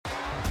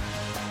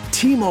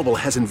T-Mobile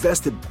has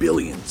invested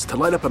billions to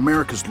light up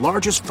America's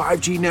largest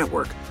 5G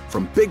network,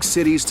 from big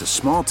cities to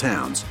small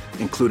towns,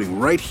 including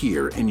right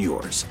here in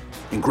yours.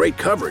 And great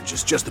coverage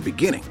is just the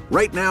beginning.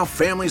 Right now,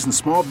 families and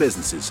small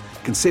businesses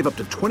can save up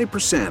to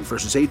 20%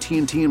 versus AT&T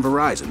and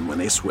Verizon when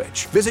they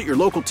switch. Visit your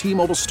local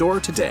T-Mobile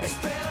store today.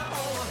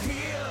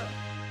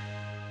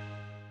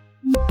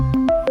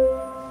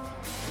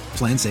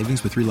 Plan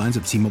savings with 3 lines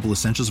of T-Mobile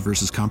Essentials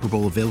versus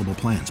comparable available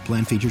plans.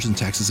 Plan features and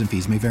taxes and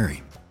fees may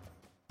vary.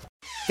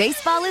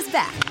 Baseball is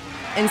back,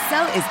 and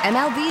so is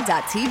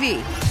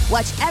MLB.tv.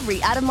 Watch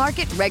every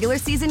out-of-market regular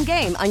season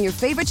game on your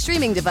favorite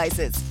streaming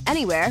devices,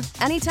 anywhere,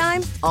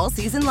 anytime, all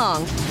season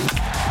long.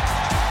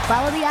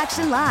 Follow the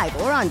action live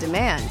or on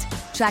demand.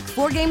 Track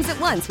 4 games at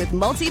once with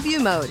multi-view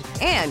mode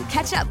and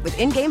catch up with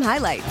in-game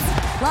highlights.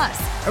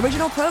 Plus,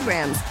 original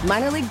programs,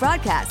 minor league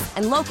broadcasts,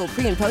 and local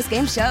pre- and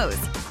post-game shows.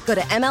 Go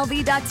to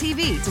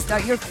MLB.tv to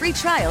start your free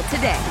trial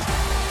today.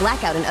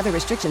 Blackout and other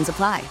restrictions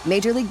apply.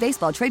 Major League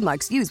Baseball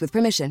trademarks used with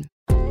permission.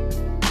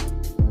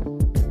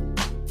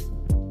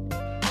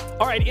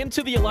 All right,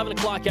 into the 11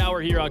 o'clock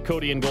hour here on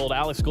Cody and Gold.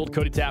 Alex Gold,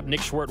 Cody Tapp,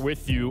 Nick Schwartz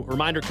with you.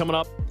 Reminder coming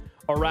up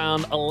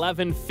around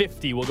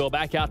 11:50. We'll go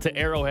back out to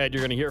Arrowhead. You're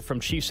going to hear from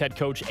Chiefs head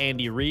coach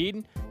Andy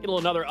Reid. Get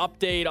another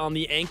update on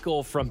the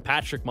ankle from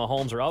Patrick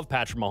Mahomes, or of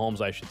Patrick Mahomes,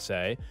 I should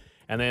say.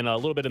 And then a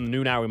little bit in the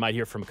noon hour, we might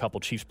hear from a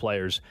couple Chiefs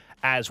players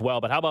as well.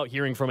 But how about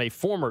hearing from a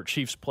former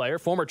Chiefs player,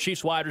 former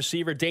Chiefs wide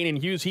receiver,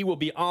 Danan Hughes? He will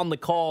be on the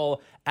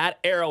call at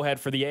Arrowhead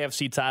for the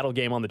AFC title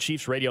game on the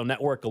Chiefs Radio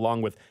Network,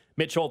 along with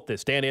Mitch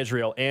Holthus, Dan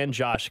Israel, and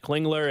Josh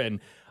Klingler. And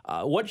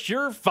what's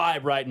your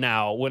vibe right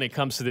now when it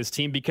comes to this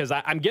team? Because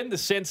I'm getting the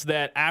sense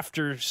that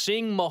after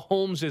seeing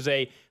Mahomes as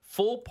a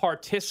full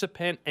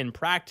participant in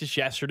practice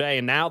yesterday,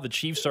 and now the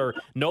Chiefs are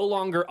no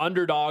longer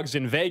underdogs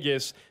in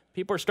Vegas,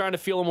 people are starting to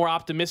feel more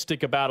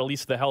optimistic about at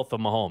least the health of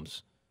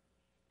Mahomes.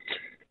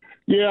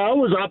 Yeah, I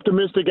was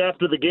optimistic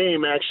after the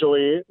game,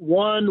 actually.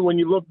 One, when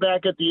you look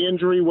back at the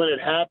injury when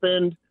it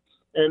happened,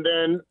 and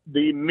then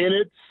the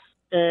minutes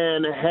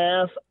and a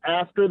half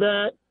after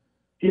that,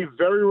 he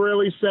very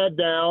rarely sat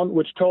down,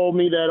 which told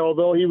me that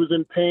although he was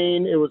in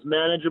pain, it was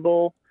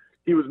manageable.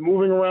 He was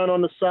moving around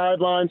on the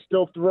sideline,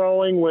 still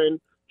throwing when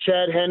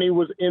Chad Henne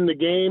was in the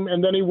game,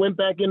 and then he went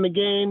back in the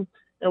game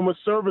and was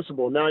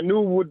serviceable. Now, I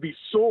knew it would be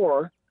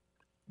sore,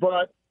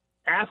 but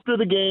after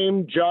the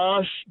game,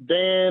 Josh,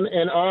 Dan,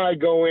 and I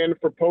go in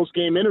for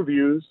post-game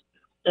interviews,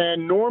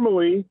 and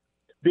normally,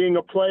 being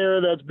a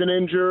player that's been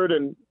injured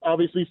and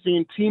obviously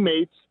seen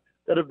teammates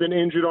that have been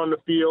injured on the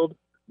field,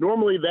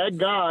 normally that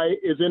guy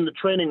is in the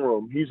training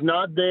room. He's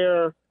not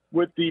there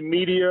with the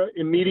media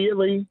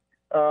immediately.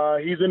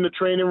 He's in the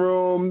training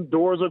room,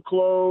 doors are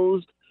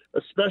closed,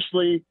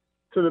 especially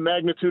to the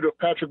magnitude of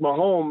Patrick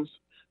Mahomes.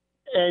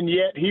 And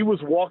yet he was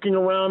walking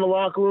around the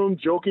locker room,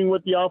 joking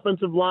with the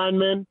offensive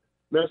linemen,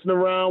 messing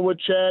around with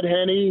Chad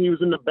Henne. He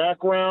was in the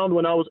background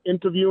when I was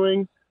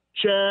interviewing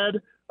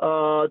Chad,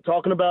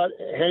 talking about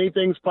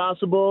anything's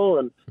possible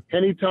and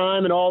any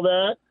time and all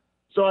that.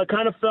 So I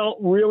kind of felt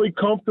really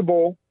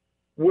comfortable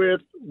with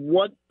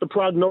what the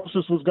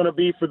prognosis was going to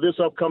be for this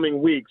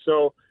upcoming week.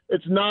 So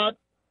it's not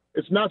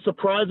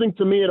surprising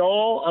to me at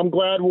all. I'm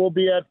glad we'll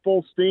be at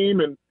full steam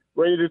and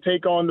ready to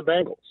take on the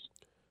Bengals.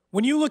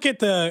 When you look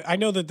at I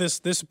know that this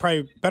is probably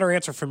a better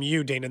answer from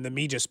you, Dana, than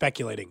me just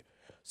speculating.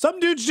 Some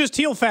dudes just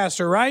heal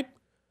faster, right?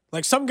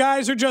 Like some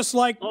guys are just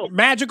like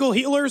magical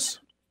healers.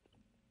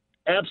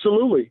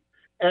 Absolutely.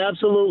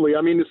 Absolutely.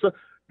 I mean,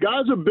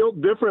 guys are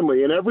built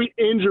differently, and every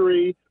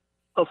injury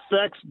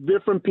affects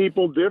different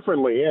people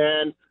differently.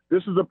 And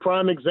this is a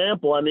prime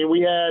example. I mean,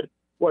 we had,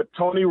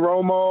 Tony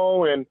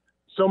Romo and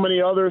so many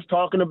others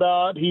talking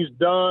about he's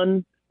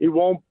done. He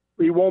won't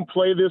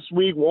play this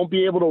week, won't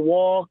be able to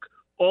walk,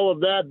 all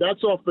of that.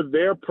 That's off of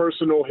their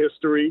personal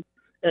history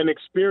and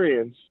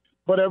experience.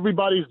 But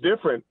everybody's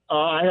different.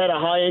 I had a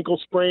high ankle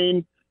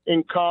sprain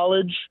in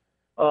college,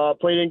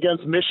 played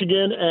against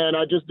Michigan, and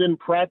I just didn't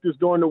practice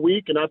during the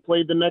week, and I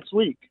played the next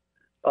week.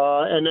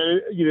 And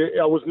then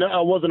I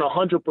wasn't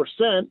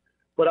 100%,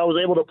 but I was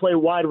able to play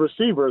wide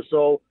receiver.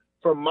 So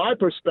from my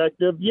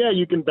perspective, yeah,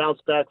 you can bounce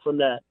back from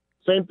that.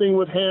 Same thing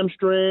with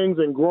hamstrings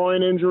and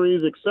groin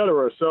injuries, et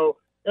cetera. So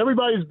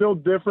everybody's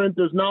built different.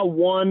 There's not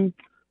one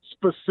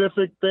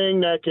specific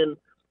thing that can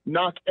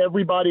knock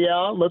everybody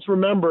out. Let's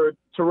remember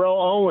Terrell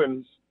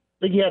Owens.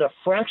 I think he had a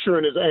fracture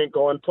in his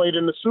ankle and played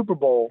in the Super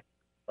Bowl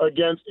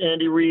against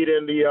Andy Reid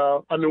and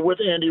with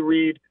Andy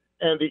Reid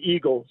and the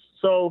Eagles.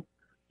 So,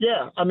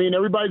 yeah, I mean,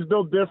 everybody's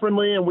built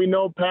differently, and we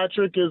know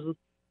Patrick is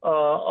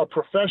a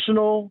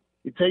professional.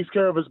 He takes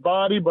care of his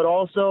body, but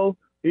also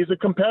he's a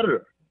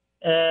competitor.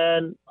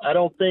 And I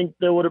don't think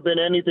there would have been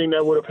anything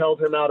that would have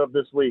held him out of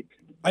this week.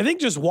 I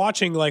think just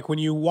watching,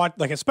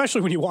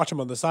 especially when you watch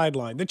him on the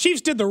sideline, the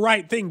Chiefs did the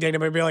right thing, Dana.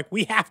 Maybe like,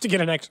 we have to get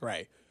an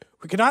X-ray.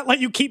 We cannot let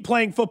you keep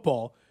playing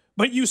football.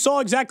 But you saw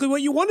exactly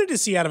what you wanted to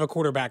see out of a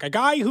quarterback, a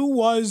guy who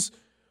was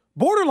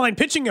borderline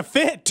pitching a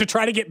fit to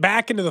try to get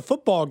back into the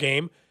football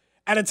game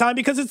at a time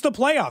because it's the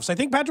playoffs. I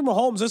think Patrick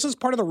Mahomes, this is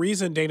part of the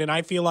reason, Dana, and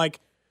I feel like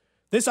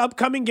This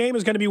upcoming game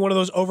is going to be one of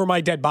those over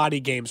my dead body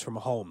games from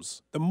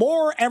Mahomes. The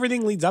more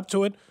everything leads up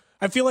to it,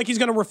 I feel like he's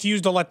going to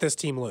refuse to let this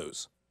team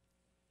lose.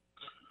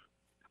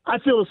 I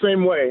feel the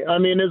same way. I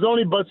mean, there's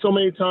only but so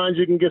many times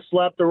you can get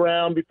slapped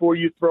around before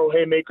you throw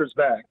haymakers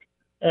back.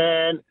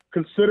 And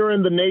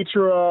considering the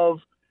nature of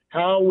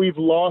how we've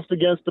lost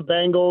against the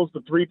Bengals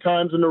the 3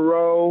 times in a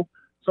row,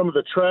 some of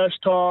the trash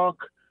talk,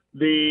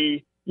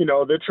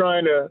 they're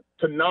trying to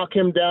knock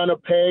him down a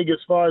peg as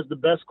far as the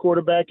best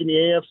quarterback in the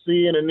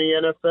AFC and in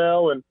the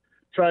NFL, and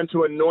trying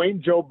to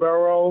anoint Joe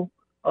Burrow.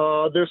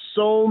 There's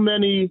so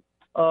many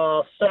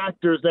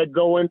factors that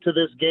go into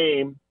this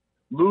game.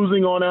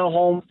 Losing on our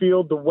home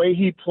field, the way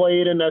he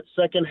played in that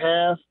second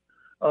half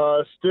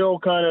still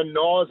kind of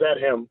gnaws at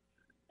him.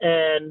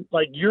 And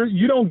like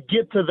you don't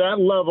get to that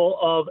level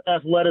of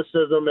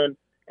athleticism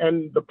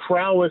and the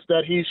prowess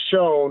that he's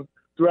shown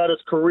throughout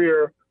his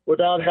career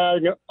without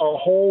having a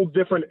whole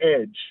different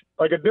edge.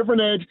 Like a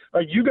different edge.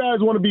 Like, you guys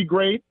want to be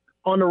great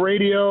on the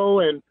radio,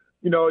 and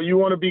you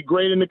want to be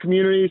great in the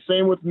community.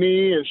 Same with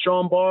me and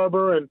Sean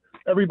Barber and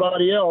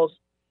everybody else.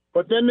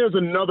 But then there's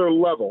another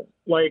level.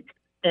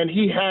 And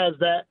he has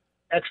that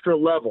extra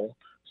level.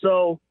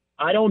 So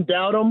I don't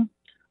doubt him.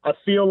 I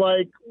feel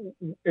like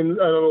in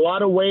a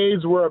lot of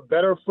ways we're a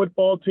better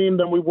football team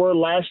than we were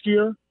last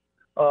year.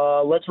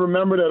 Let's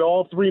remember that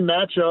all 3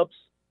 matchups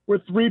were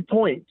 3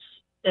 points,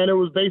 and it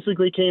was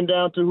basically came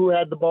down to who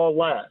had the ball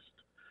last.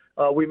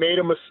 We made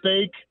a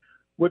mistake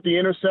with the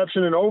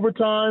interception in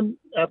overtime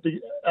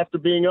after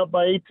being up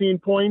by 18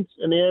 points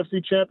in the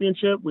AFC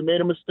Championship. We made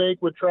a mistake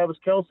with Travis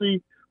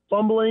Kelce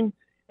fumbling.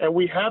 And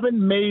we haven't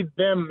made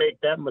them make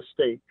that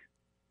mistake.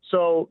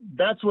 So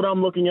that's what I'm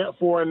looking at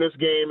for in this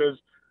game is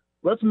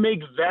let's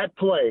make that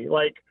play,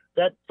 like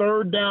that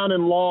 3rd down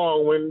and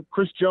long when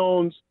Chris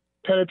Jones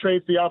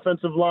penetrates the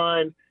offensive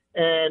line,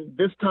 and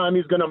this time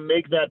he's going to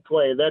make that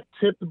play, that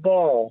tipped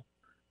ball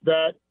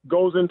that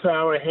goes into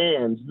our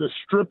hands, the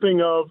stripping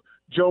of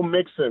Joe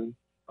Mixon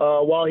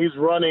while he's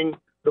running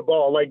the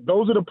ball. Like,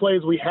 those are the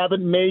plays we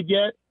haven't made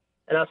yet,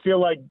 and I feel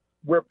like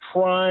we're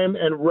prime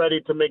and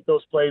ready to make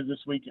those plays this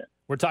weekend.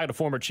 We're talking to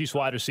former Chiefs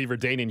wide receiver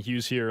Danian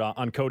Hughes here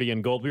on Cody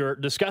and Gold. We were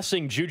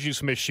discussing Juju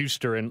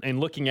Smith-Schuster and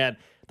looking at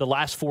the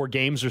last 4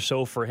 games or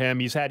so for him.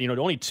 He's had,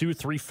 only 2,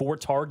 3, 4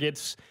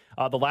 targets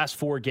the last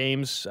 4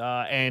 games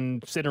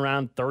and sitting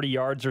around 30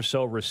 yards or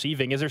so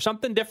receiving. Is there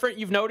something different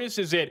you've noticed?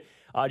 Is it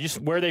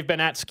just where they've been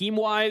at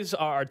scheme-wise?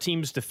 Are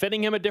teams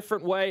defending him a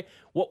different way?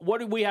 What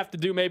do we have to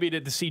do maybe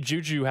to see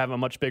Juju have a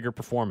much bigger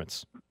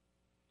performance?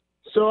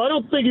 So I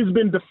don't think he's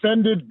been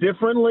defended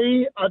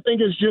differently. I think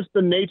it's just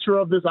the nature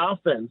of this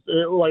offense.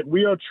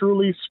 We are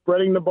truly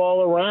spreading the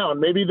ball around.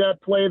 Maybe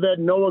that play that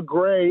Noah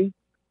Gray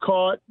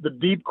caught, the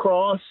deep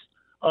cross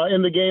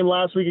in the game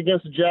last week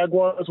against the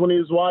Jaguars when he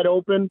was wide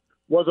open,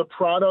 was a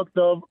product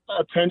of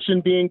attention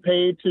being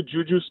paid to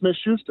Juju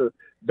Smith-Schuster.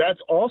 That's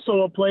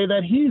also a play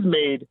that he's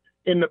made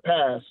in the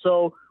past.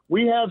 So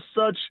we have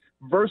such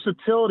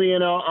versatility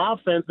in our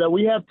offense that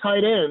we have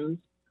tight ends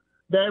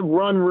that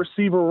run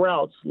receiver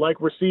routes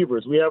like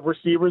receivers. We have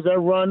receivers that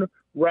run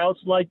routes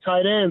like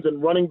tight ends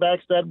and running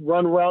backs that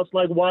run routes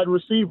like wide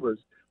receivers.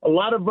 A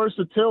lot of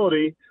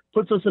versatility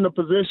puts us in a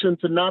position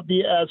to not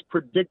be as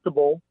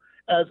predictable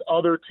as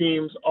other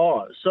teams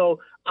are. So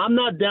I'm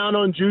not down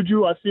on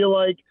Juju. I feel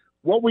like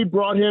what we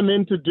brought him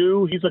in to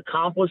do, he's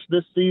accomplished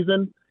this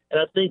season, and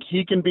I think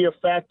he can be a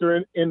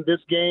factor in this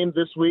game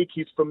this week.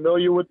 He's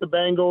familiar with the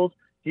Bengals.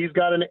 He's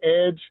got an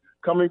edge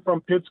coming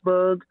from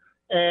Pittsburgh,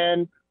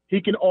 and he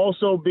can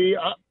also be,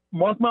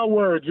 mark my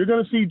words, you're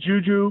going to see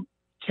Juju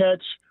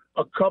catch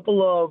a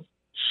couple of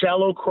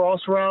shallow cross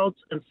routes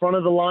in front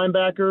of the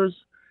linebackers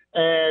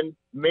and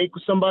make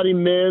somebody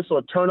miss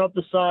or turn up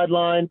the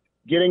sideline,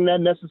 getting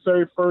that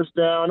necessary first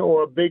down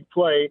or a big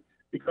play,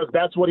 because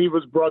that's what he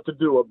was brought to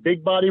do. A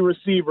big body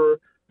receiver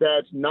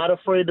that's not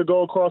afraid to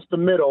go across the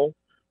middle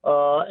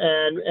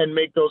and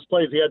make those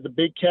plays. He had the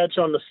big catch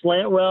on the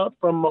slant route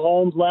from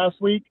Mahomes last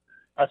week.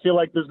 I feel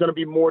like there's going to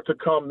be more to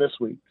come this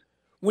week.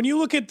 When you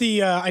look at the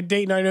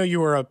Dayton, I know you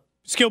were a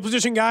skill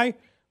position guy,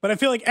 but I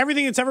feel like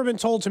everything that's ever been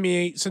told to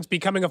me since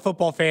becoming a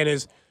football fan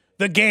is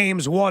the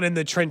game's won in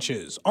the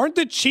trenches. Aren't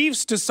the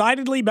Chiefs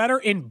decidedly better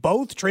in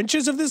both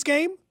trenches of this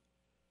game?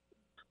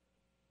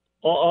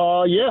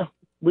 Yeah,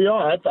 we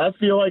are. I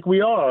feel like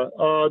we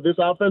are. This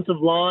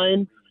offensive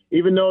line,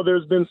 even though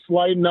there's been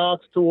slight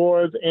knocks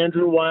towards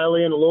Andrew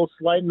Wiley and a little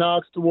slight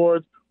knocks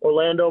towards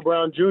Orlando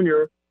Brown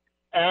Jr.,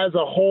 as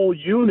a whole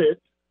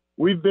unit,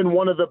 we've been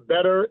one of the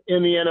better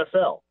in the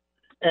NFL.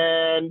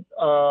 And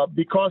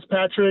because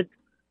Patrick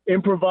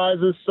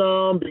improvises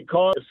some,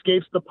 because he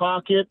escapes the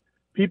pocket,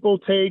 people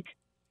take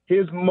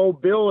his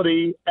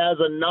mobility as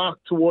a knock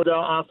toward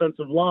our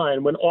offensive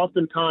line, when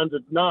oftentimes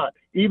it's not.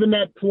 Even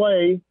that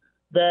play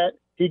that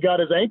he got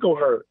his ankle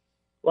hurt,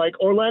 like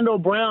Orlando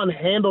Brown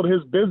handled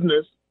his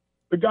business.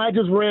 The guy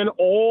just ran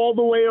all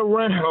the way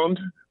around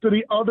to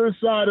the other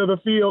side of the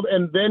field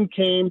and then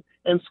came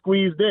and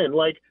squeezed in.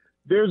 Like,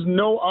 there's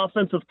no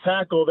offensive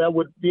tackle that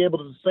would be able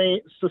to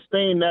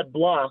sustain that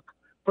block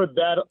for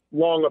that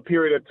long a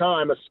period of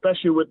time,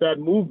 especially with that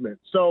movement.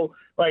 So,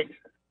 like,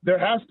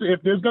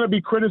 if there's going to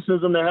be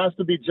criticism, there has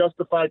to be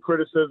justified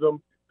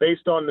criticism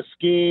based on the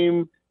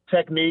scheme,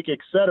 technique,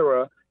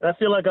 etc. And I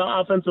feel like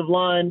our offensive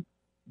line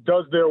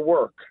does their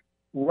work,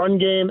 run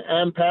game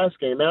and pass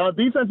game. And our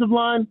defensive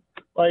line,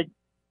 like,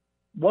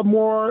 what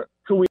more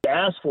could we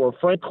ask for?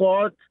 Frank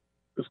Clark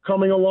is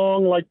coming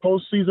along like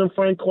postseason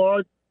Frank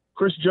Clark.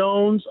 Chris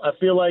Jones, I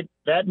feel like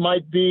that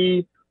might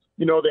be,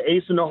 the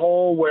ace in the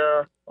hole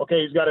where,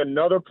 okay, he's got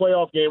another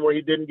playoff game where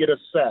he didn't get a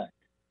sack.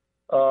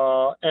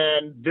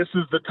 And this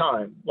is the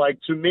time. Like,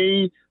 to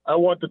me, I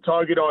want the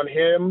target on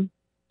him,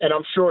 and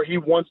I'm sure he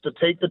wants to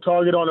take the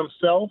target on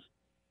himself,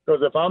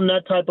 because if I'm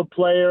that type of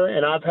player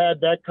and I've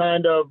had that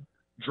kind of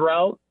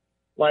drought,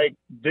 like,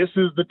 this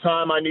is the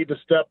time I need to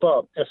step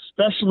up,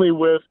 especially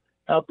with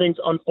how things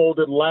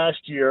unfolded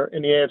last year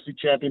in the AFC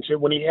Championship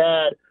when he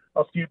had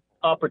a few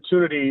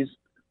opportunities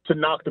to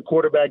knock the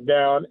quarterback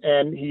down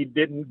and he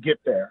didn't get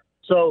there.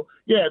 So,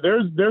 yeah,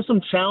 there's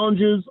some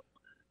challenges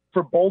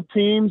for both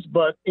teams,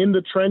 but in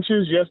the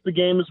trenches, yes, the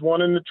game is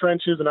won in the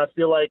trenches, and I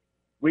feel like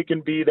we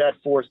can be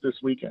that force this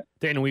weekend.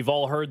 Dana, we've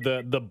all heard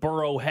the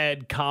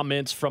Burrowhead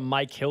comments from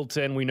Mike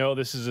Hilton. We know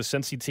this is a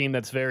Cincy team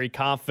that's very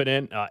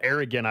confident,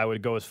 arrogant, I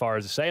would go as far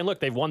as to say. And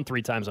look, they've won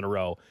 3 times in a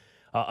row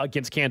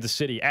against Kansas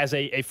City. As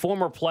a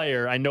former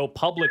player, I know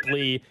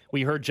publicly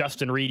we heard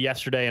Justin Reed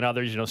yesterday and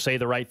others, say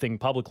the right thing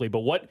publicly. But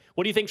what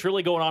do you think's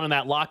really going on in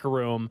that locker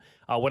room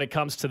when it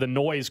comes to the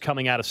noise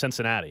coming out of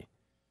Cincinnati?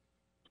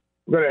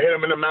 We're going to hit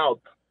him in the mouth.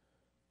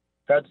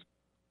 That's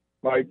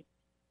like,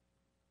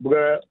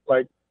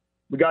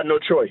 we got no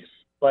choice.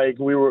 Like,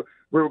 we were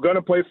going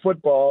to play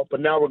football,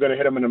 but now we're going to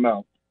hit him in the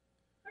mouth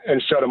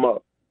and shut him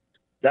up.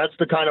 That's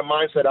the kind of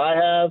mindset I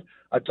have.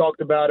 I talked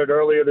about it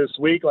earlier this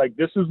week. Like,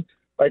 this is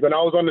like when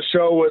I was on the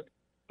show with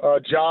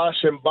Josh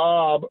and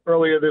Bob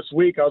earlier this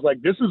week, I was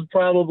like, this is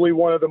probably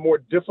one of the more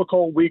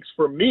difficult weeks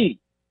for me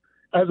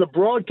as a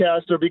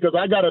broadcaster, because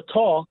I got to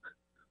talk,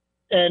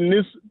 and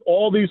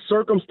all these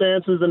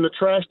circumstances and the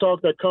trash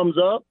talk that comes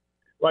up,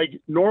 like,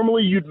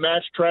 normally you'd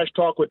match trash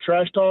talk with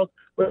trash talk,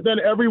 but then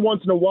every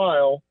once in a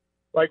while,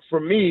 like, for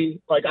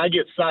me, like, I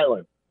get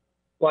silent.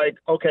 Like,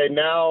 okay,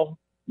 now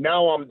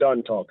I'm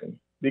done talking,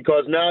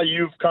 because now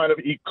you've kind of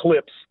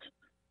eclipsed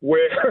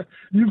where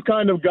you've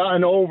kind of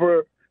gotten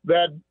over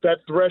that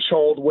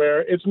threshold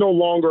where it's no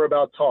longer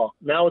about talk.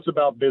 Now it's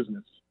about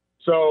business.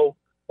 So,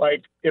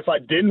 like, if I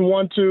didn't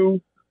want to,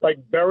 like,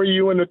 bury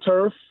you in the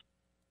turf,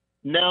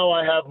 now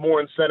I have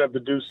more incentive to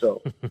do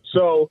so.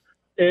 So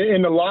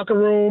in the locker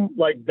room,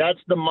 like, that's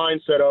the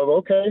mindset of,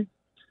 okay,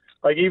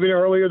 like, even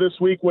earlier this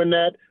week when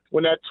that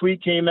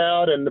tweet came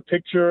out and the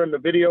picture and the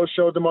video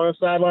showed them on the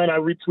sideline, I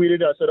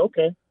retweeted. I said,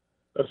 okay,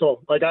 that's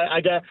all. Like,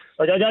 I got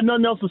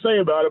nothing else to say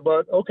about it,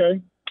 but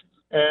okay.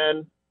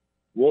 And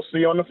we'll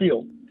see on the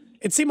field.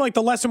 It seemed like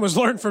the lesson was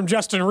learned from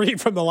Justin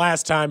Reed from the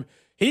last time.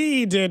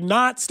 He did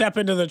not step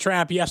into the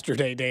trap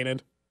yesterday, Danon.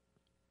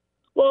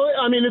 Well,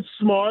 I mean, it's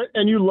smart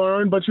and you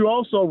learn, but you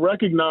also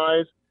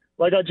recognize,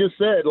 like I just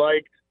said,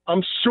 like,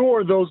 I'm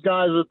sure those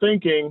guys are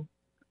thinking,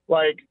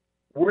 like,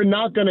 we're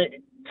not going to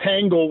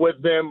tangle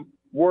with them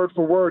word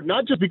for word,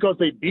 not just because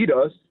they beat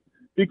us,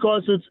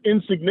 because it's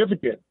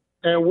insignificant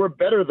and we're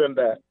better than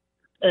that.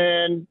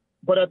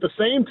 But at the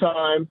same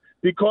time,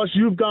 because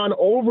you've gone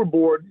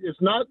overboard,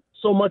 it's not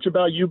so much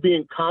about you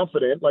being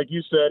confident, like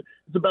you said,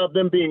 it's about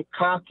them being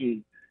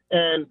cocky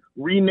and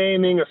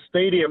renaming a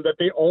stadium that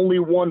they only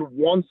won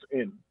once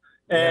in.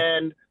 Yeah.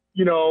 And,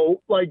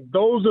 like,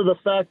 those are the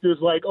factors,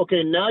 like,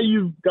 okay, now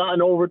you've gone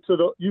over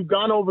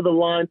the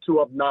line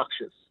to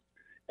obnoxious.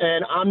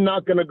 And I'm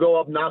not going to go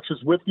obnoxious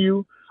with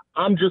you.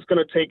 I'm just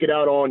going to take it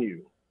out on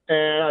you.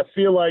 And I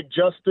feel like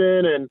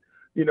Justin and,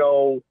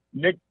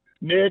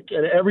 Nick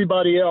and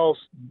everybody else,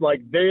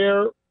 like,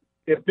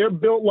 if they're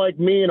built like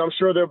me, and I'm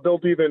sure they're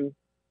built even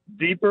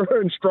deeper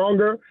and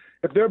stronger,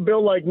 if they're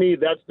built like me,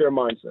 that's their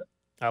mindset.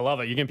 I love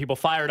it. You're getting people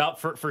fired up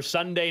for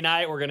Sunday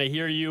night. We're going to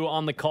hear you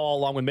on the call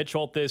along with Mitch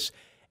Holthus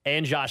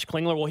and Josh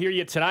Klingler. We'll hear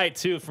you tonight,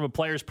 too, from a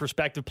player's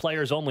perspective.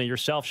 Players only.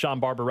 Yourself, Sean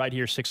Barber, right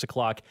here, 6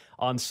 o'clock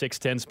on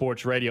 610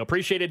 Sports Radio.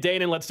 Appreciate it,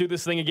 Danon. Let's do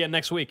this thing again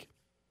next week.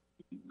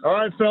 All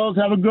right, fellas.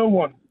 Have a good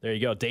one. There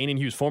you go. Danon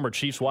Hughes, former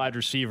Chiefs wide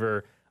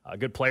receiver. A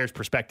good player's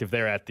perspective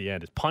there at the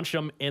end. Is punch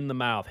him in the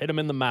mouth. Hit him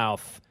in the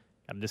mouth.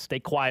 Got to just stay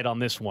quiet on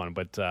this one,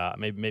 but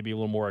maybe a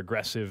little more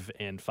aggressive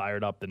and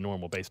fired up than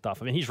normal based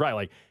off. I mean, he's right.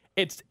 Like,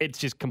 it's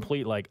just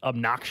complete, like,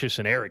 obnoxious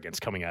and arrogance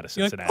coming out of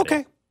Cincinnati. Like,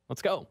 okay.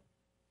 Let's go.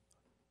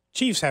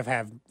 Chiefs they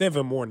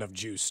have more enough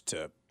juice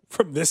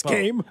from this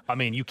game. I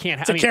mean, you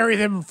can't carry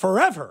them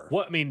forever.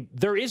 What I mean,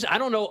 there is. I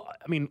don't know.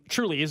 I mean,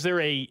 truly, is there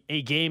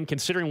a game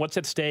considering what's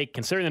at stake,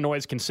 considering the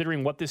noise,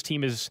 considering what this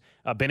team has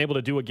been able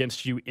to do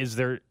against you? Is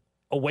there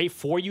a way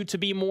for you to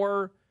be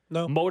more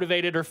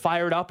motivated or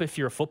fired up if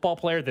you're a football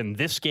player than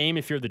this game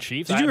if you're the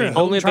Chiefs?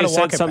 Only if they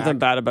said something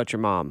bad about your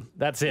mom.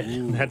 That's it.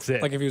 Ooh. That's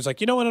it. Like if he was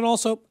like, and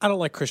also, I don't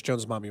like Chris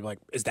Jones' mom. You're like,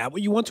 is that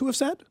what you want to have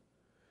said?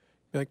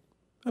 You're like,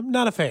 I'm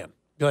not a fan.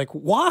 You're like,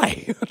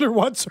 why? Under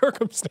what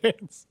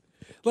circumstance?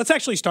 Let's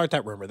actually start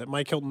that rumor that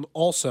Mike Hilton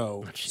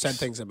also said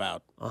things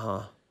about.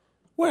 Uh-huh.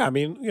 Well, I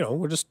mean,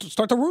 we'll just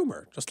start the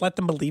rumor. Just let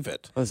them believe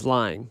it. I was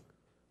lying.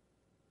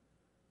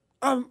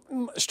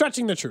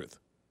 Stretching the truth.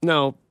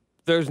 No,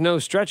 there's no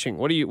stretching.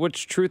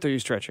 Which truth are you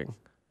stretching?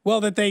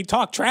 Well, that they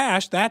talk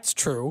trash, that's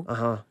true.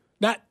 Uh-huh.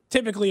 Not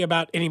typically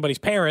about anybody's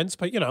parents,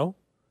 but,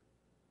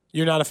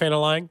 you're not a fan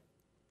of lying?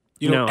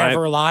 You don't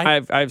ever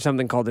lie? I have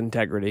something called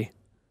integrity.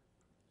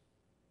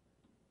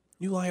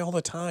 You lie all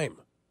the time.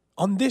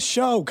 On this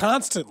show,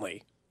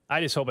 constantly.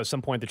 I just hope at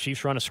some point the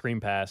Chiefs run a screen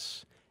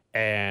pass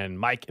and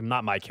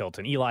not Mike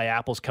Hilton, Eli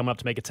Apple's coming up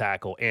to make a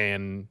tackle,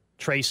 and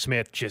Trey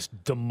Smith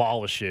just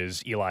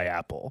demolishes Eli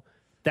Apple.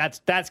 That's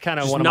kind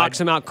of one of knocks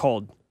him out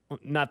cold.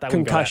 Not that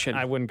concussion.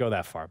 I wouldn't go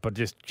that far, but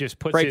just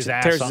puts tears his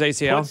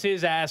ACL. Puts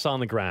his ass on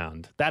the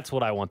ground. That's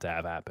what I want to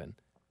have happen.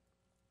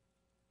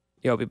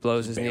 You hope he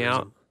blows his knee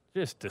out.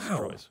 Just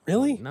destroys. Oh,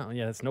 really? No,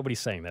 that's nobody's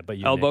saying that, but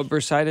you. Elbow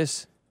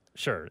bursitis.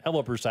 Sure,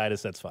 elbow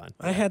bursitis. That's fine.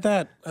 I had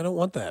that. I don't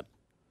want that.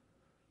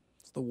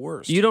 It's the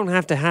worst. You don't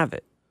have to have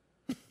it.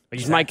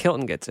 Mike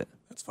Hilton gets it.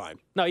 That's fine.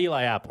 No,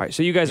 Eli Apple. All right,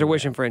 so you guys are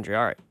wishing for injury.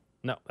 All right.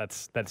 No,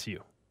 that's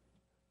you.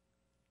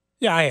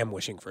 Yeah, I am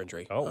wishing for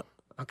injury. Oh,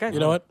 okay. You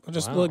know what?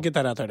 We'll get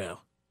that out there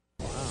now.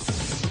 Wow.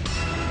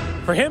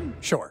 For him,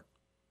 sure.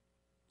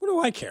 What do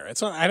I care?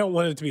 I don't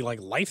want it to be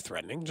like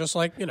life-threatening. Just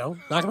like, knock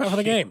him out for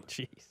the game.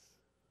 Jeez.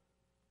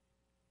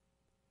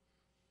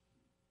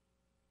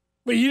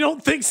 But you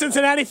don't think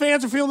Cincinnati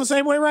fans are feeling the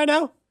same way right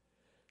now?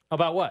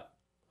 About what?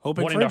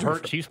 Hoping wanting for to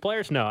hurt Chiefs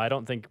players? No, I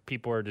don't think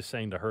people are just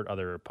saying to hurt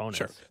other opponents.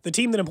 Sure. The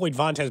team that employed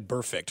Vontez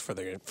Burfict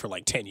for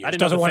like 10 years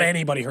doesn't want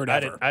anybody hurt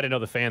ever. I didn't know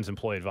the fans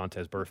employed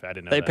Vontez Burfict. I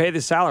didn't know they that. pay the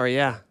salary,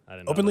 yeah.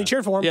 Openly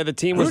cheered for him. Yeah, the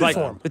team was like,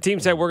 the team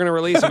said, we're going to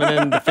release him, and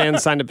then the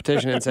fans signed a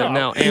petition and said,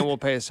 no, and we'll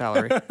pay his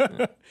salary.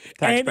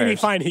 And any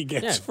fine he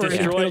gets for any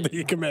penalty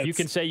he commits. You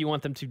can say you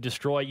want them to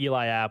destroy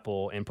Eli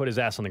Apple and put his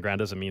ass on the ground.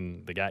 Doesn't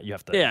mean the guy, you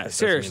have to. Yeah,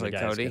 seriously,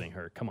 Cody. Getting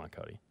hurt. Come on,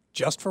 Cody.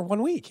 Just for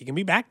 1 week. He can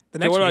be back the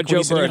next week. What about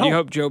Joe Burrow? Do you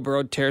hope Joe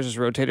Burrow tears his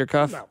rotator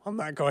cuff? No, I'm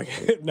not going.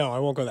 No, I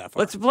won't go that far.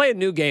 Let's play a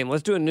new game.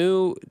 Let's do a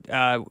new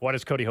what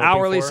is Cody hoping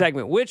hourly for?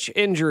 segment. Which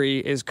injury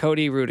is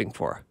Cody rooting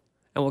for?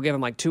 And we'll give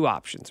him like two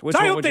options.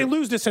 I hope they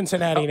lose to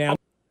Cincinnati now.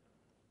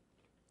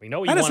 We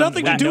know that has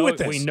nothing to do with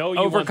this. We know you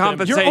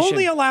overcompensation. You're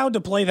only allowed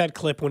to play that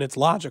clip when it's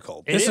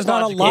logical. This is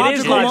not a logical. It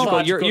is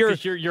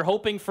logical. You're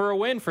hoping for a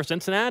win for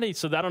Cincinnati,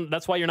 so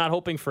that's why you're not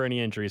hoping for any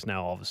injuries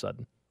now. All of a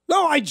sudden.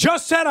 No, I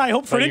just said I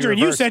hope for an injury, and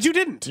you said you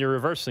didn't. You're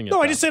reversing it.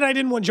 No, I just said I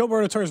didn't want Joe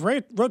Burrow to tear his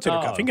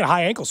rotator cuff. He can get a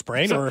high ankle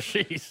sprain or,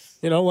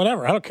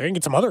 whatever. I don't care. He can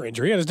get some other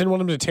injury. I just didn't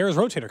want him to tear his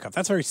rotator cuff.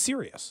 That's very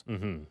serious.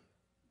 Mm-hmm.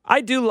 I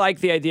do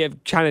like the idea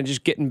of kind of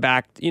just getting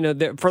back.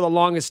 For the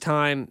longest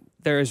time,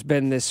 there has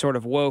been this sort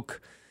of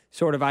woke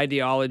sort of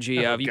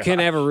ideology of you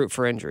can't ever root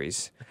for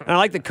injuries. And I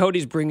like that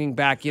Cody's bringing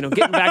back, getting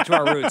back to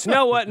our roots.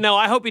 No, what? No,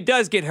 I hope he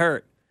does get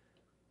hurt.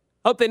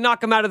 Hope they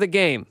knock him out of the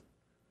game.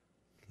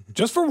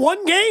 Just for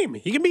one game.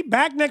 He can be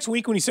back next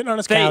week when he's sitting on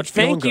his couch.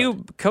 Thank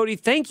you, Cody.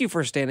 Thank you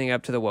for standing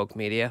up to the woke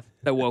media,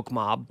 the woke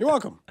mob. You're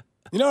welcome.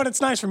 You know what? It's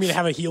nice for me to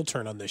have a heel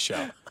turn on this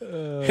show.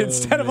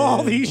 Instead of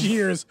all these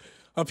years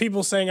of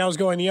people saying I was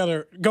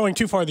going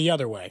too far the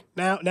other way.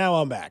 Now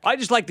I'm back. I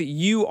just like that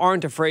you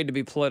aren't afraid to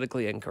be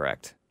politically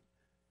incorrect.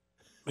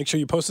 Make sure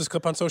you post this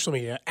clip on social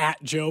media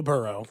at Joe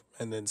Burrow,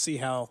 and then see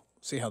how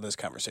this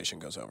conversation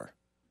goes over.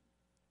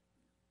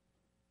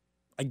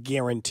 I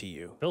guarantee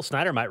you. Bill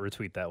Snyder might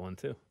retweet that one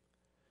too.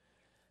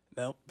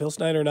 No, Bill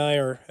Snyder and I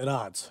are at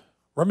odds.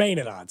 Remain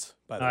at odds,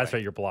 by the way. That's why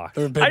you're blocked.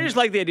 I just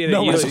like the idea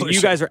that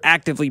you guys are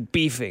actively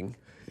beefing.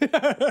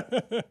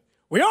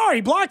 We are.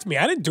 He blocked me.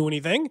 I didn't do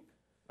anything.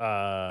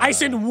 I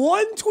sent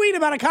one tweet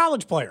about a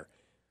college player.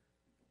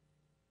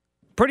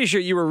 Pretty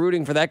sure you were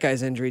rooting for that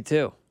guy's injury,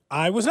 too.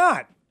 I was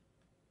not.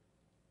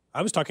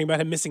 I was talking about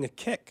him missing a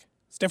kick.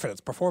 It's different.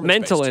 It's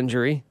performance-based. Mental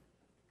injury.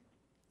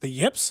 The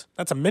yips?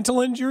 That's a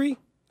mental injury?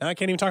 Now I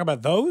can't even talk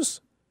about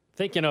those?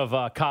 Thinking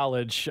of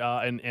college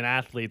and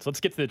athletes, let's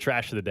get to the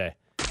trash of the day.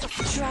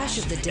 Trash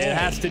of the day. It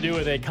has to do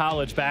with a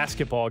college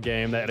basketball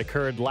game that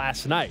occurred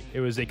last night.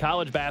 It was a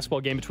college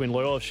basketball game between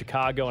Loyola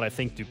Chicago and I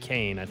think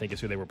Duquesne, I think is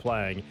who they were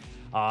playing.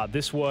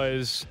 This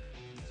was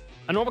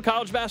a normal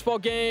college basketball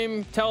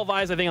game,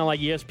 televised, I think, on like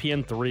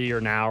ESPN 3 or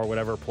Now or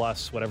whatever,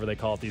 plus whatever they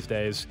call it these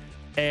days.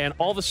 And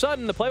all of a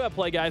sudden, the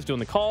play-by-play guy's doing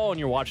the call and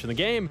you're watching the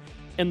game.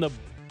 In the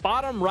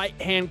bottom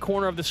right-hand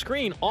corner of the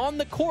screen on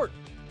the court,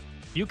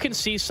 you can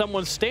see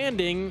someone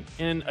standing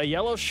in a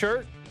yellow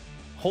shirt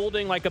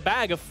holding like a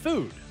bag of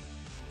food.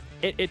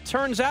 It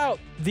turns out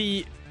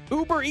the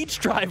Uber Eats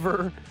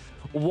driver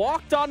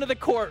walked onto the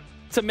court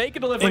to make a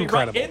delivery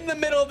right in the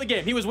middle of the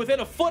game. He was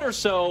within a foot or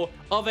so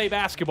of a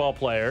basketball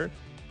player.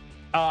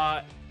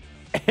 And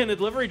the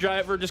delivery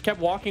driver just kept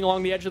walking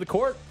along the edge of the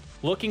court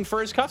looking for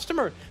his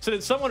customer. So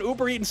did someone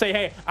Uber Eat and say,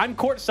 hey, I'm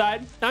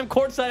courtside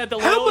at the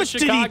Loyola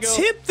Chicago. How much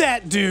did he tip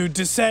that dude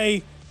to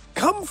say,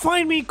 come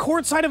find me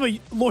courtside of a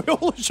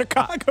Loyola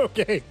Chicago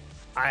game?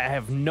 I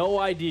have no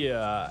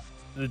idea.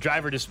 the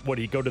driver just,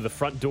 he go to the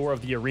front door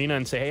of the arena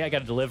and say, hey, I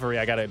got a delivery,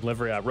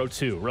 row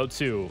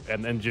 2,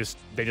 and then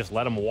they just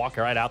let him walk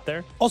right out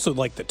there? Also,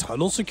 like the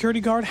tunnel security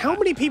guard, how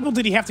many people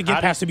did he have to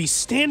get past to be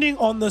standing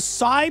on the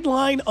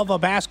sideline of a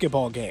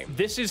basketball game?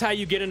 This is how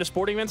you get into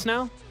sporting events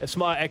now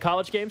at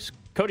college games?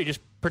 Cody, just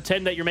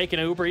pretend that you're making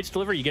an Uber Eats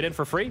delivery, you get in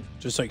for free?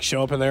 Just like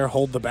show up in there,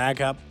 hold the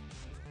bag up.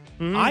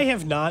 Mm-hmm. I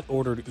have not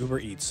ordered Uber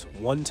Eats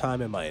one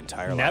time in my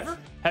entire life. Never?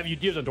 Have you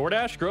used a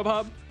DoorDash,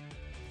 Grubhub?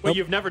 Well,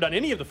 you've never done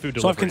any of the food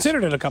deliveries. So I've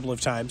considered it a couple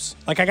of times.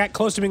 Like, I got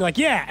close to being like,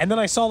 yeah, and then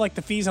I saw, like,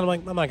 the fees, and I'm like,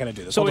 I'm not going to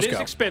do this. So it is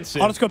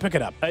expensive. I'll just go pick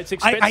it up. It's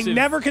expensive. I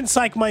never can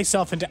psych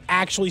myself into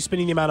actually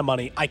spending the amount of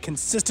money. I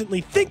consistently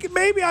think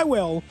maybe I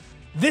will.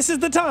 This is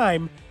the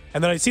time.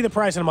 And then I see the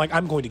price, and I'm like,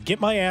 I'm going to get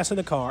my ass in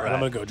the car, and I'm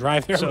going to go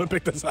drive there. I'm going to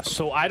pick this up.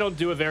 So I don't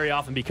do it very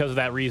often because of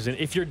that reason.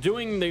 If you're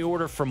doing the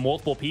order for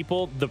multiple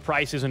people, the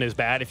price isn't as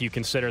bad if you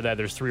consider that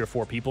there's 3 or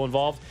 4 people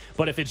involved.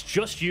 But if it's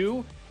just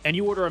you, and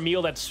you order a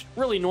meal that's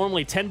really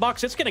normally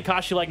 $10, it's going to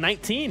cost you like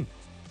 $19.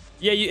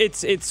 Yeah,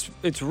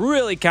 it's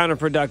really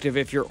counterproductive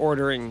if you're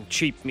ordering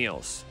cheap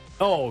meals.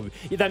 Oh,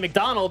 that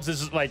McDonald's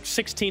is like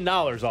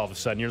 $16 all of a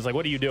sudden. You're just like,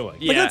 what are you doing?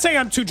 Like, let's say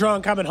I'm too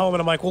drunk, I'm at home,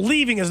 and I'm like, well,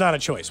 leaving is not a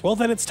choice. Well,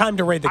 then it's time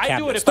to raid the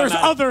cabinets. There's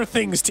other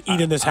things to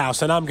eat in this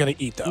house, and I'm going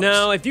to eat those.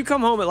 No, if you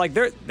come home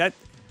at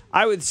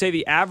I would say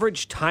the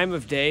average time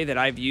of day that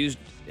I've used,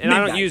 and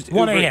midnight, I don't use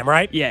 1 a.m.,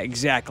 right? Yeah,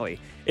 exactly.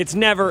 It's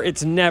never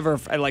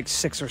at like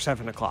 6 or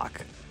 7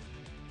 o'clock.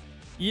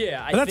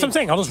 Yeah, but that's what I'm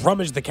saying. I'll just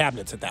rummage the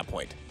cabinets at that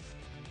point.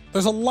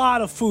 There's a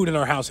lot of food in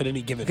our house at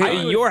any given time.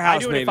 In your house, I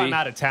do it maybe. if I'm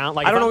out of town.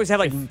 Like, I don't always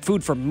have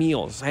food for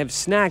meals. I have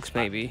snacks,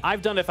 maybe.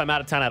 I've done it if I'm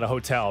out of town at a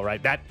hotel, right?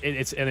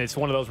 It's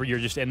one of those where you're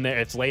just in there.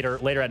 It's later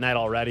at night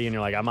already, and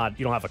you're like,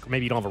 you don't have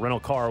a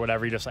rental car or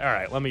whatever. You're just like, all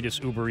right, let me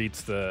just Uber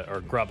Eats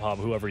or Grubhub,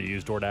 whoever you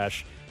use,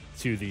 DoorDash,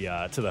 to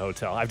the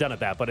hotel. I've done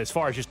it that, but as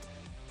far as just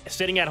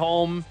sitting at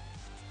home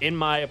in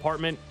my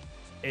apartment.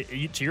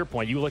 To your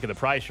point, you look at the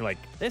price, you're like,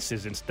 this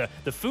isn't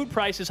the food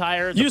price is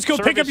higher. You just go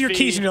pick up your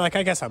keys and you're like,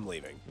 I guess I'm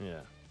leaving. Yeah.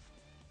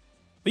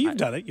 But you've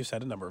done it. You've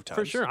said a number of times.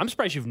 For sure. I'm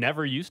surprised you've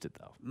never used it,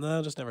 though.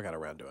 No, just never got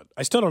around to it.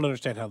 I still don't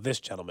understand how this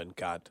gentleman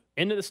got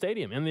into the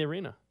stadium, in the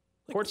arena,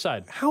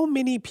 courtside. How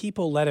many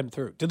people let him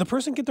through? Did the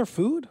person get their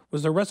food?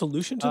 Was there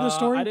resolution to the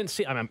story? I didn't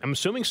see. I'm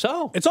assuming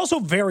so. It's also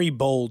very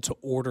bold to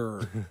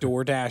order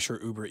DoorDash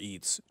or Uber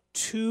Eats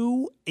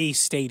to a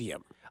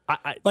stadium.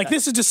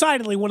 This is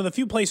decidedly one of the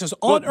few places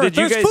on earth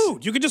there's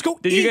food. You can just go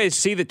Did you guys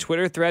see the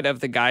Twitter thread of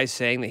the guy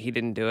saying that he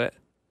didn't do it?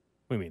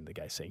 What do you mean the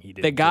guy saying he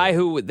didn't? The guy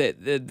who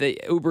the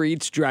Uber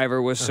Eats driver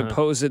was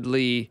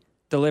supposedly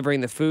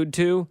delivering the food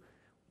to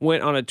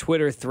went on a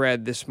Twitter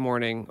thread this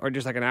morning or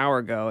just like an hour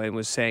ago and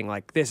was saying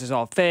like, this is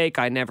all fake.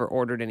 I never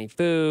ordered any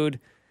food.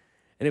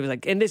 And it was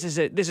like, and this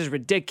is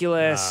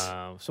ridiculous.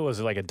 So was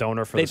it like a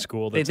donor for the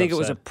school? They think it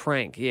was a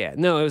prank. Yeah.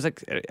 No, it was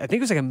like, I think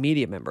it was like a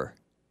media member.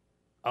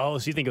 Oh,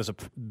 so you think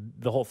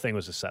the whole thing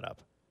was a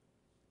setup?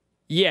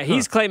 Yeah,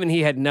 he's claiming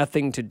he had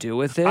nothing to do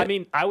with it. I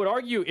mean, I would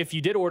argue if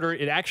you did order,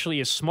 it actually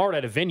is smart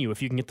at a venue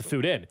if you can get the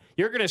food in.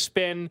 You're going to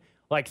spend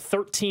like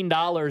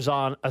 $13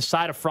 on a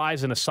side of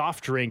fries and a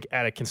soft drink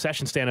at a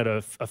concession stand at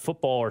a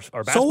football or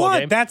basketball game. So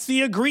what? That's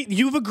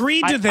you've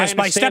agreed to this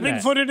by stepping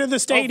foot into the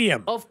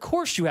stadium. Of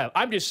course you have.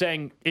 I'm just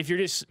saying, if you're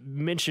just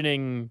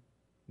mentioning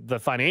the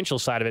financial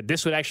side of it,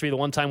 this would actually be the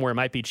one time where it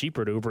might be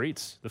cheaper to Uber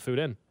Eats the food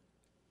in.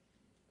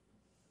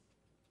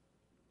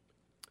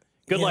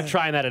 Good luck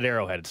trying that at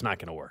Arrowhead. It's not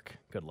going to work.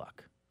 Good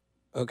luck.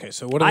 Okay,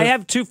 so I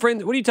have 2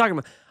 friends. What are you talking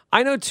about?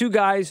 I know 2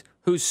 guys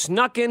who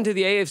snuck into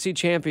the AFC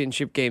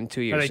Championship game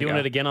 2 years ago. Are they doing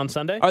it again on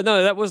Sunday? Oh,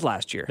 no, that was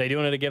last year. They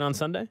doing it again on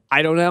Sunday?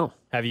 I don't know.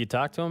 Have you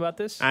talked to them about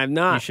this? I'm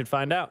not. You should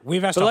find out.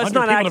 We've asked 100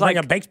 people to bring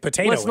a baked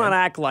potato Let's not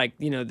act like,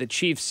 the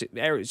Chiefs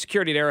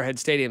security at Arrowhead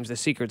Stadium's the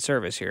Secret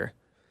Service here.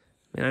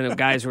 I know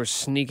guys who are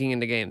sneaking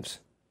into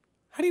games.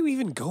 How do you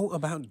even go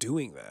about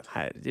doing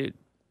that? Dude,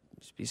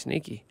 just be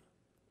sneaky.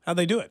 How'd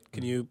they do it?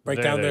 Can you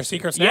break down their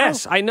secrets now?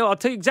 Yes, I know. I'll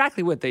tell you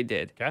exactly what they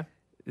did. Okay.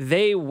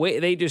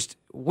 They just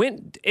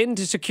went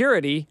into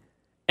security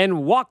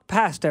and walked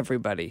past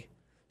everybody.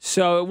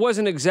 So it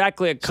wasn't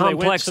exactly a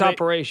complex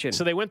operation.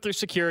 So they went through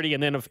security,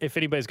 and then if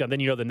anybody's gone, then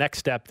the next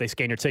step, they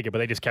scan your ticket, but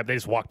they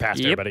just walked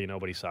past everybody, and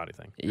nobody saw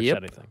anything. Or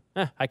said anything.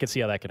 I could see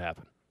how that could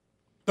happen.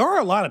 There are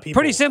a lot of people.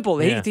 Pretty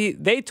simple. Yeah.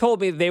 They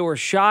told me they were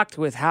shocked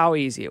with how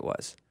easy it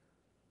was.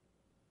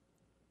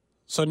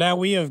 So now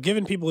we have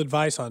given people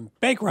advice on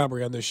bank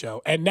robbery on this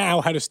show, and now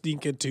how to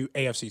sneak into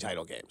AFC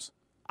title games.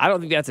 I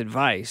don't think that's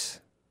advice.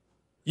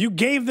 You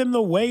gave them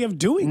the way of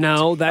doing it.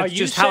 No, that's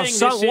just how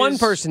one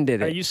person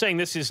did it. Are you saying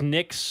this is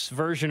Nick's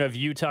version of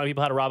you telling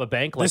people how to rob a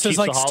bank? Like this is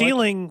like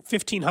stealing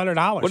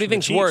 $1,500. What do you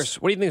think's worse?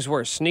 What do you think is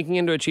worse, sneaking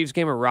into a Chiefs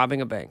game or robbing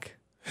a bank?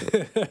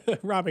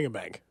 Robbing a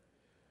bank.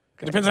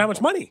 It depends on how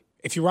much money.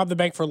 If you rob the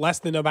bank for less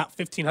than about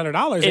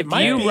 $1,500, it might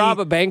be. If you rob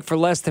a bank for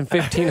less than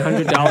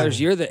 $1,500,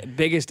 you're the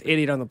biggest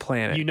idiot on the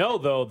planet. You know,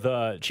 though,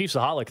 the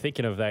Chiefsaholic,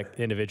 thinking of that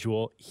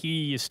individual,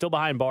 he is still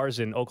behind bars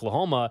in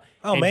Oklahoma.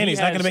 Oh, man, he's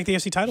not going to make the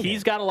AFC title game.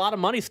 He's got a lot of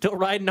money still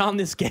riding on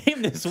this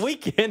game this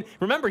weekend.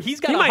 Remember, he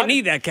might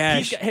need that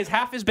cash. He's got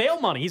half his bail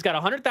money. He's got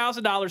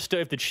 $100,000 still.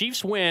 If the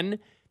Chiefs win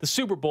the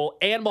Super Bowl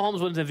and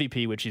Mahomes wins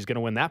MVP, which he's going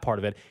to win that part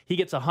of it, he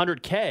gets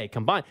 $100K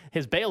combined.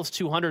 His bail is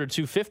 $200 or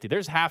 $250.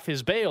 There's half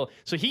his bail.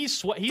 So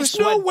There's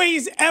no way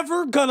he's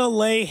ever going to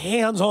lay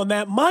hands on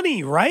that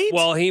money, right?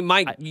 Well, he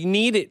might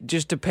need it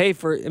just to pay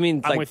for,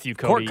 I'm like with you,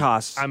 court Cody.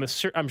 costs.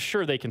 I'm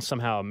sure they can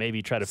somehow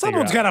maybe try to figure out.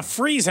 Someone's got to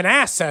freeze an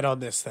asset on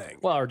this thing.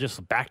 Well, or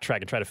just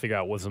backtrack and try to figure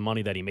out was the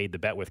money that he made the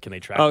bet with. Can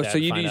they track Oh, that? so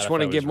you and just find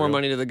want out to if that give was more real?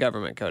 money to the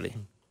government, Cody.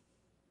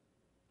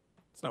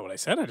 That's not what I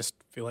said. I just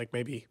feel like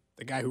maybe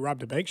the guy who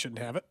robbed a bank shouldn't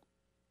have it.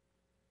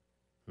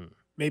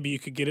 Maybe you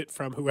could get it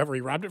from whoever he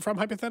robbed it from,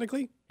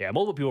 hypothetically. Yeah,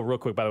 multiple people real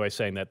quick, by the way,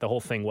 saying that the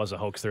whole thing was a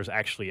hoax. There's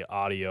actually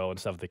audio and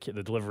stuff. The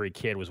delivery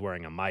kid was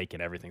wearing a mic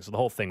and everything. So the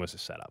whole thing was a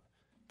setup.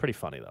 Pretty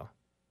funny, though.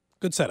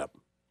 Good setup.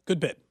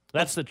 Good bit.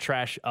 That's the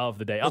trash of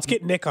the day. Let's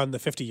get Nick on the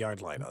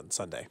 50-yard line on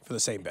Sunday for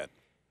the same bit.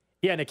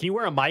 Yeah, Nick, can you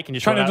wear a mic and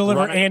just trying to deliver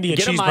run Andy a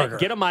cheeseburger?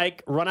 Get a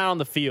mic, run out on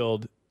the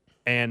field,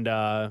 and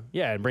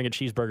and bring a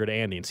cheeseburger to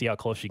Andy and see how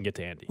close you can get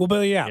to Andy. We'll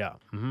bail you out. Yeah.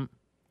 Mm-hmm.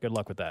 Good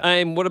luck with that.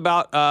 And what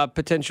about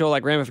potential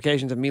like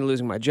ramifications of me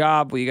losing my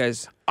job? Will you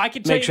guys I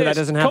can tell make sure you that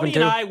doesn't happen Cody too?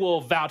 and I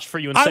will vouch for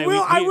you and I say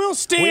will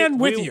stand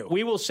with you.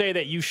 We will say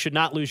that you should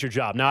not lose your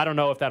job. Now I don't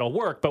know if that'll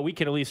work, but we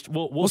can at least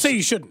we'll say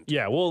you shouldn't.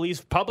 Yeah, we'll at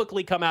least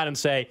publicly come out and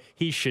say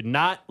he should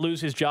not lose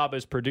his job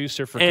as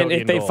producer for And Cody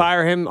if and they Gold.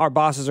 fire him, our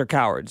bosses are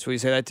cowards. Will you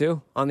say that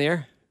too on the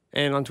air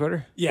and on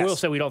Twitter? Yes. We'll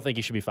say we don't think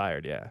he should be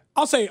fired. Yeah,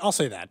 I'll say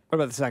that. What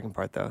about the second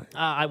part though?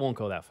 I won't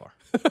go that far.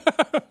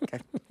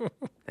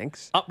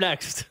 Thanks. Up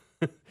next.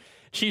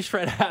 Chiefs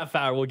Fred Half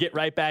Hour. We'll get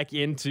right back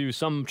into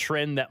some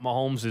trend that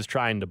Mahomes is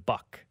trying to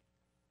buck.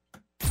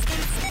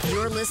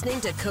 You're listening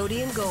to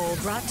Cody and Gold,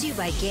 brought to you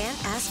by Gann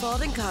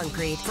Asphalt and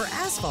Concrete. For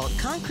asphalt,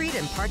 concrete,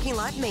 and parking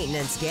lot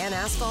maintenance, Gann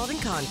Asphalt and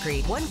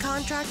Concrete. One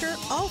contractor,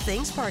 all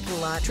things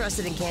parking lot.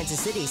 Trusted in Kansas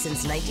City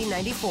since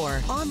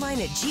 1994. Online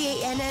at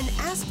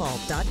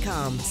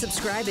GANNasphalt.com.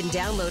 Subscribe and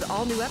download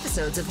all new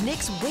episodes of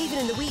Nick's Waving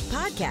in the Wheat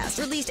podcast,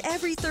 released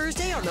every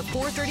Thursday on the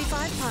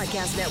 435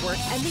 Podcast Network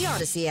and the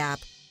Odyssey app.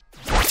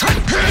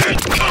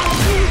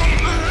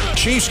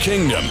 Chiefs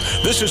Kingdom.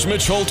 This is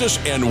Mitch Holtis,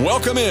 and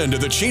welcome into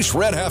the Chiefs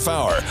Red Half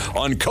Hour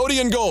on Cody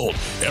and Gold.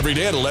 Every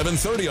day at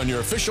 11:30 on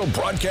your official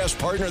broadcast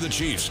partner, the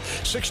Chiefs,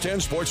 610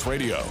 Sports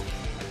Radio.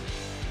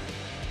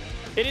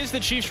 It is the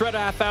Chiefs Red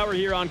Half Hour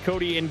here on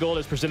Cody and Gold.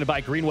 It's presented by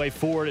Greenway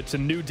Ford. It's a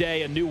new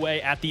day, a new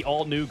way at the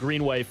all-new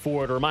Greenway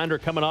Ford. A reminder,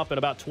 coming up in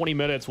about 20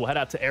 minutes, we'll head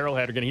out to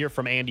Arrowhead. We're going to hear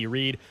from Andy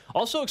Reid.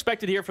 Also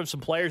expected to hear from some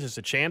players. There's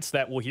a chance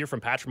that we'll hear from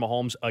Patrick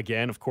Mahomes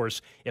again. Of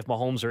course, if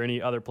Mahomes or any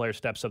other player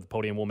steps up the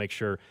podium, we'll make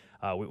sure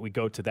we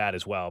go to that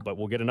as well. But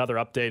we'll get another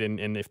update,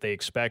 and if they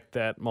expect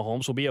that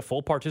Mahomes will be a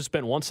full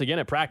participant once again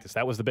at practice.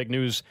 That was the big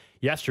news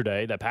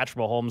yesterday, that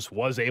Patrick Mahomes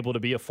was able to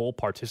be a full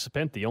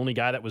participant. The only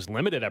guy that was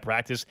limited at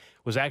practice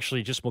was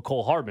actually just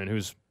McCole Hardman,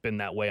 who's been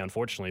that way,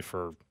 unfortunately,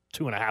 for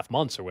 2.5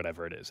 months or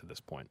whatever it is at this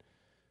point.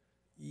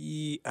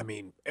 I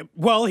mean,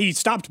 well, he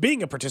stopped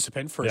being a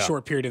participant for a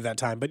short period of that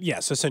time, but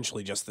yes,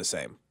 essentially just the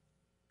same.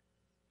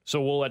 So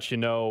we'll let you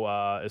know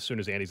as soon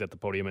as Andy's at the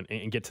podium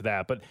and get to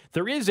that. But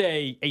there is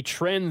a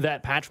trend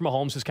that Patrick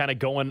Mahomes is kind of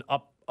going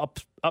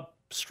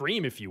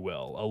upstream, if you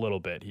will, a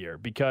little bit here.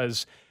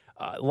 Because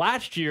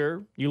last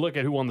year, you look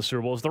at who won the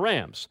Super Bowl, is the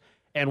Rams.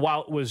 And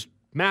while it was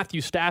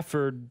Matthew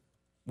Stafford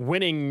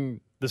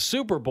winning the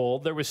Super Bowl,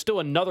 there was still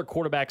another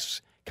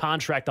quarterback's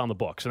contract on the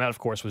books. And that, of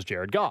course, was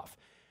Jared Goff.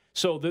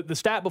 So the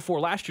stat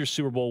before last year's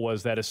Super Bowl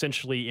was that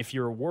essentially if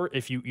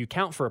you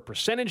count for a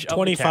percentage of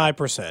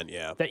 25%,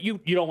 yeah, that you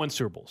don't win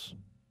Super Bowls.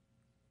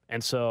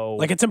 And so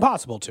like it's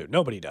impossible to.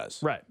 Nobody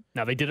does. Right.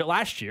 Now they did it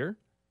last year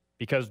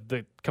because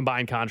the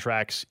combined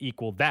contracts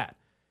equaled that.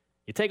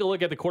 You take a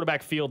look at the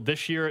quarterback field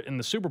this year in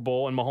the Super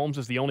Bowl, and Mahomes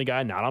is the only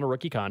guy not on a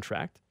rookie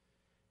contract.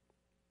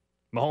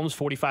 Mahomes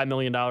 $45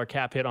 million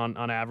cap hit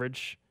on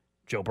average.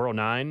 Joe Burrow $9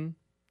 million.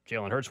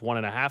 Jalen Hurts,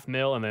 $1.5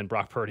 million, and then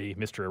Brock Purdy,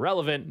 Mr.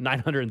 Irrelevant,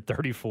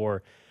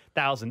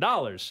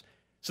 $934,000.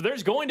 So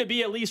there's going to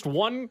be at least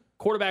one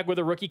quarterback with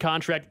a rookie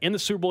contract in the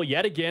Super Bowl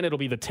yet again. It'll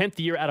be the 10th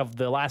year out of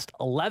the last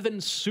 11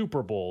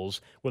 Super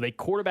Bowls with a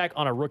quarterback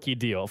on a rookie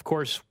deal. Of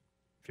course,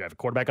 if you have a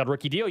quarterback on a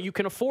rookie deal, you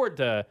can afford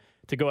to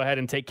go ahead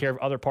and take care of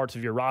other parts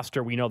of your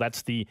roster. We know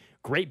that's the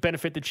great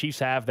benefit the Chiefs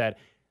have, that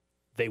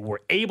they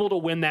were able to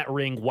win that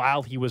ring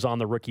while he was on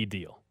the rookie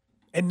deal.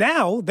 And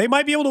now they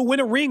might be able to win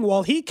a ring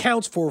while he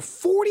counts for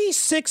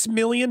 $46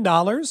 million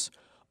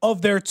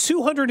of their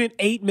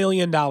 $208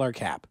 million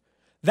cap.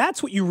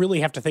 That's what you really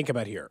have to think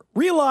about here.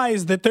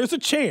 Realize that there's a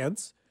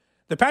chance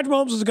that Patrick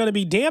Mahomes is going to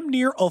be damn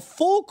near a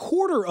full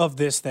quarter of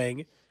this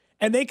thing,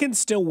 and they can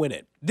still win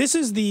it. This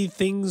is the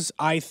things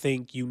I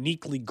think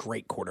uniquely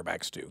great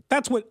quarterbacks do.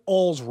 That's what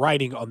all's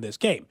riding on this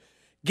game.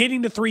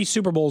 getting to 3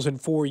 Super Bowls in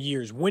 4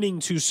 years, winning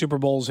 2 Super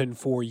Bowls in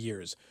 4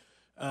 years,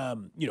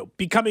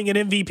 becoming an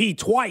MVP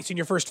twice in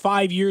your first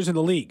 5 years in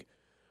the league,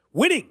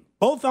 winning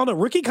both on a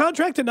rookie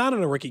contract and not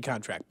on a rookie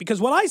contract. Because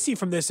what I see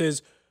from this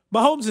is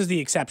Mahomes is the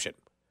exception.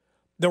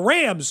 The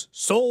Rams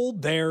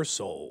sold their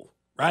soul,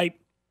 right?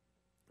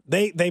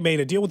 They made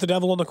a deal with the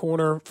devil in the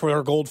corner for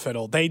their gold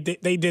fiddle. They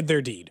did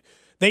their deed.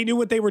 They knew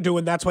what they were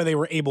doing. That's why they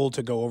were able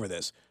to go over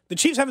this. The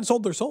Chiefs haven't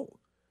sold their soul.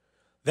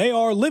 They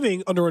are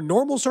living under a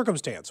normal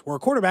circumstance where a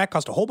quarterback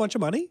costs a whole bunch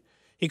of money.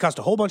 He costs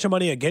a whole bunch of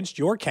money against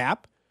your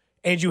cap,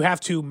 and you have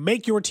to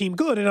make your team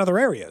good in other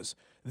areas.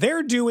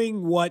 They're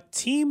doing what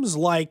teams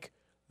like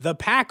the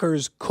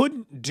Packers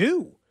couldn't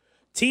do.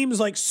 Teams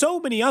like so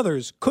many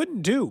others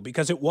couldn't do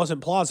because it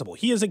wasn't plausible.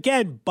 He is,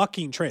 again,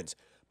 bucking trends.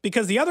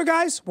 Because the other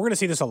guys, we're going to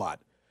see this a lot.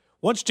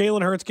 Once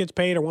Jalen Hurts gets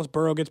paid, or once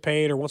Burrow gets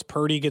paid, or once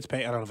Purdy gets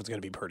paid, I don't know if it's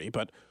going to be Purdy,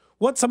 but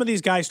once some of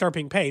these guys start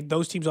being paid,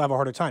 those teams will have a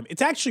harder time.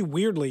 It's actually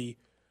weirdly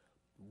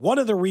one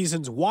of the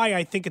reasons why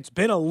I think it's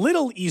been a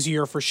little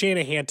easier for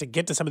Shanahan to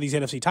get to some of these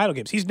NFC title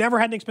games. He's never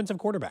had an expensive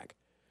quarterback.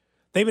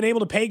 They've been able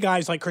to pay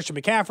guys like Christian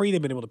McCaffrey.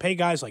 They've been able to pay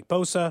guys like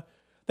Bosa.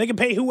 They can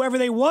pay whoever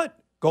they want,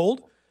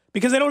 Gold,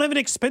 because they don't have an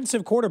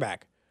expensive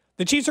quarterback.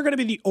 The Chiefs are going to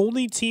be the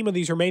only team of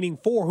these remaining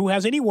 4 who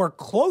has anywhere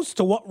close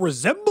to what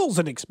resembles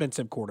an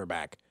expensive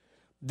quarterback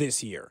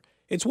this year.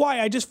 It's why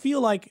I just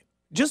feel like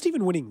just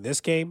even winning this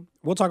game,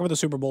 we'll talk about the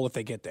Super Bowl if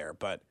they get there,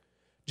 but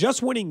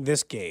just winning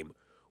this game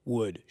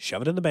would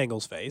shove it in the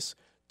Bengals' face,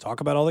 talk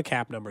about all the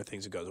cap number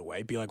things that goes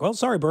away, be like, well,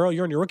 sorry, Burrow,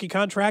 you're on your rookie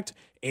contract,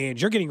 and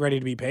you're getting ready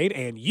to be paid,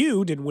 and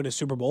you didn't win a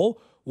Super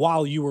Bowl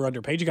while you were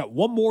underpaid. You got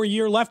one more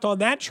year left on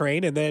that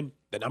train, and then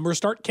the numbers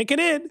start kicking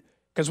in,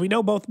 because we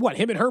know both,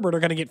 him and Herbert are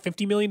going to get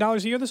 $50 million a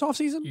year this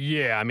offseason?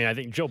 Yeah, I mean, I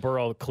think Joe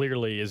Burrow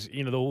clearly is,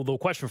 the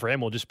question for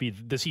him will just be,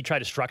 does he try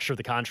to structure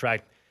the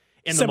contract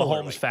in the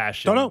Mahomes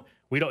fashion? Don't know.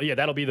 We don't. Yeah,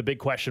 that'll be the big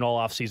question all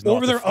offseason.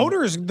 Over their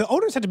owners, the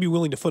owners have to be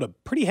willing to foot a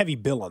pretty heavy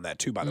bill on that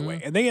too. By the way,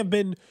 and they have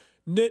been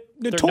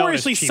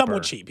notoriously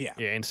somewhat cheap. Yeah,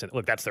 instant.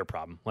 Look, that's their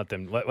problem. Let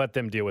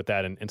them deal with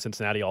that in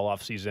Cincinnati all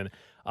offseason.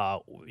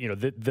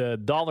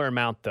 The dollar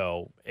amount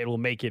though, it will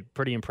make it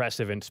pretty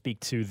impressive and speak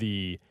to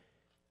the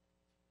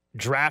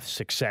draft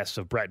success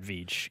of Brett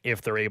Veach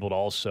if they're able to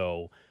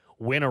also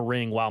win a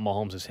ring while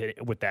Mahomes is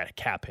hit with that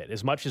cap hit.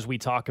 As much as we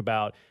talk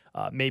about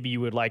maybe you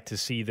would like to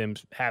see them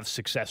have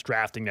success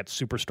drafting that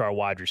superstar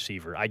wide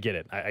receiver. I get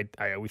it.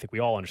 We think we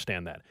all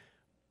understand that.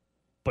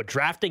 But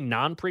drafting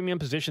non-premium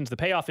positions, the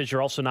payoff is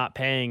you're also not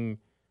paying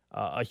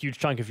a huge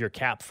chunk of your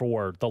cap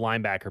for the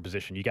linebacker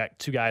position. You got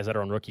 2 guys that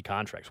are on rookie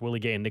contracts, Willie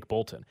Gay and Nick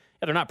Bolton.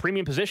 Yeah, they're not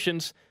premium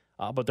positions,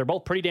 but they're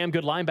both pretty damn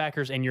good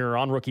linebackers, and you're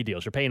on rookie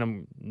deals. You're paying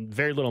them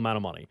very little amount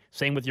of money.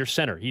 Same with your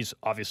center. He's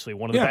obviously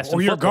one of the best in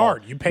your football.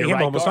 Guard. You pay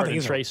him almost nothing.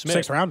 He's Trey a Smith.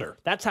 6th-rounder.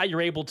 That's how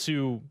you're able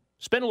to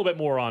spend a little bit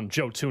more on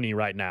Joe Thuney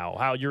right now,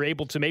 how you're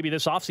able to maybe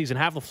this offseason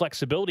have the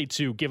flexibility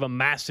to give a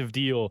massive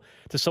deal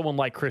to someone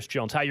like Chris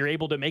Jones, how you're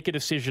able to make a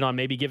decision on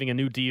maybe giving a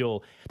new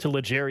deal to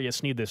L'Jarius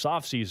Sneed this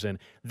offseason.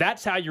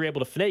 That's how you're able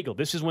to finagle.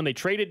 This is when they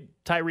traded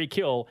Tyreek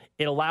Hill.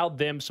 It allowed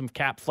them some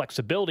cap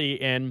flexibility,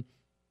 and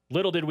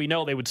little did we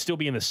know they would still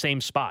be in the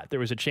same spot. There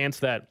was a chance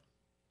that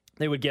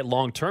they would get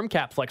long-term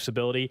cap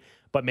flexibility,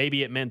 but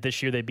maybe it meant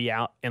this year they'd be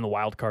out in the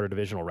wild card or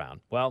divisional round.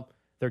 Well,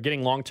 they're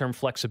getting long-term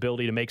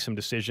flexibility to make some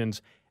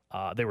decisions.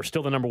 They were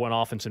still the number 1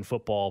 offense in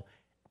football,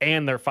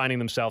 and they're finding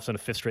themselves in a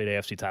 5th straight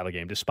AFC title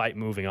game despite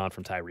moving on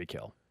from Tyreek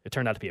Hill. It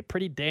turned out to be a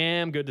pretty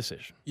damn good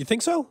decision. You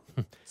think so?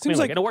 Seems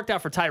like it worked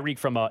out for Tyreek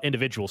from an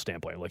individual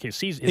standpoint. Like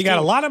he got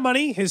a lot of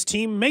money. His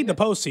team made the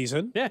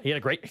postseason. Yeah, he had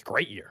a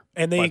great year.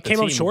 And they came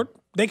up short.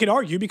 They could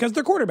argue because of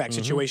their quarterback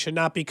situation,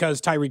 not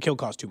because Tyreek Hill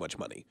cost too much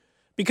money.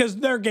 Because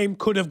their game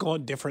could have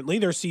gone differently.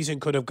 Their season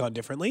could have gone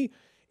differently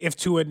if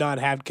Tua had not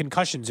had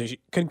concussion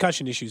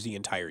issues the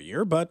entire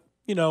year. But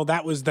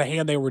that was the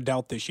hand they were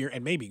dealt this year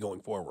and maybe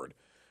going forward.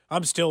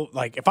 I'm still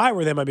like, if I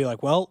were them, I'd be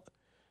like, well,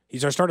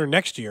 he's our starter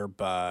next year,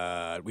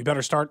 but we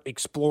better start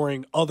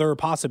exploring other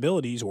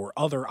possibilities or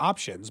other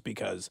options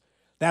because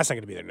that's not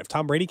going to be there. And if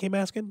Tom Brady came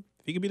asking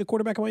if he could be the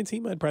quarterback of my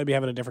team, I'd probably be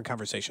having a different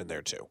conversation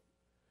there too.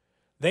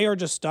 They are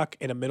just stuck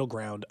in a middle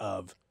ground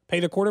of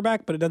pay the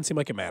quarterback, but it doesn't seem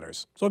like it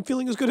matters. So I'm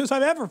feeling as good as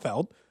I've ever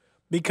felt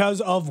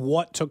because of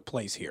what took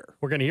place here.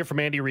 We're going to hear from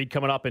Andy Reid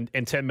coming up in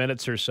 10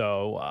 minutes or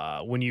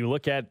so. When you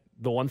look at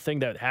the one thing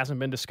that hasn't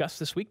been discussed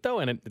this week, though,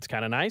 and it's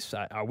kind of nice,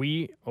 are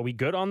we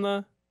good on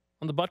the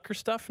Butker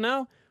stuff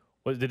now?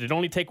 Did it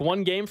only take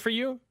one game for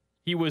you?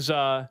 He's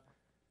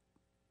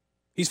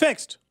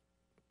fixed.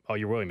 Oh,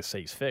 you're willing to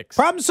say he's fixed.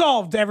 Problem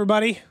solved,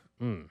 everybody.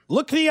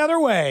 Look the other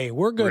way.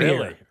 We're good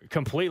here.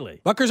 Completely.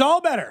 Butker's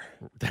all better.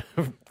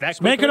 He's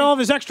making all of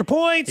his extra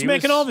points,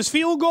 making all of his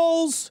field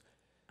goals.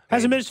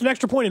 Hasn't missed an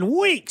extra point in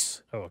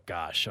weeks. Oh,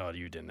 gosh. Oh,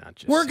 you did not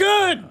just We're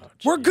good.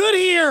 We're good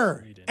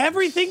here.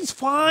 Everything's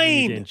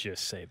fine. You didn't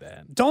just say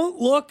that. Don't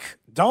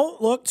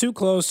look too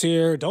close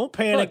here. Don't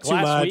panic too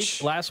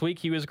much. Last week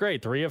he was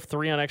great. 3 of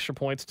 3 on extra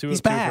points, 2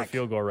 of 2 for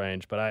field goal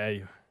range. But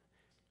I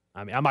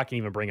mean, I'm not going to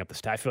even bring up the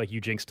stat. I feel like you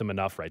jinxed him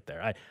enough right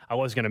there. I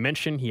was going to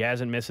mention he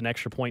hasn't missed an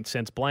extra point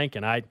since blank,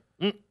 and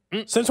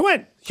Since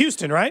when?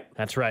 Houston, right?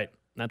 That's right.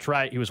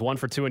 He was 1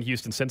 for 2 in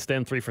Houston since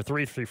then. 3 for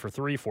 3, 3 for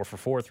 3, 4 for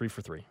 4, 3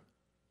 for 3.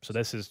 So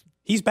this is...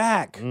 He's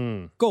back.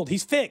 Gold,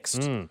 he's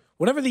fixed.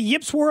 Whatever the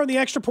yips were on the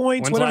extra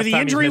points, When's whatever the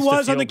injury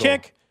was on the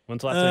kick.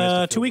 When's the last time he missed a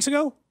field 2 weeks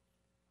ago?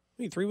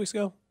 Maybe 3 weeks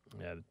ago?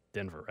 Yeah,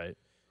 Denver, right?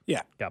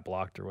 Yeah. Got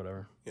blocked or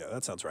whatever. Yeah,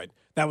 that sounds right.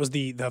 That was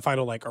the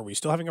final, like, are we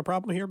still having a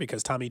problem here?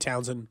 Because Tommy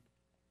Townsend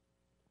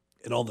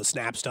and all the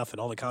snap stuff and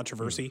all the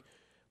controversy.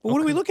 Well,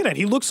 what are we looking at?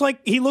 He looks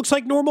like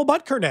normal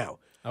Butker now.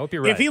 I hope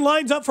you're right. If he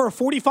lines up for a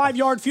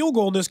 45-yard field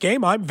goal in this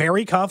game, I'm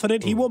very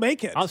confident he will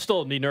make it. I'll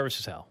still be nervous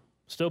as hell.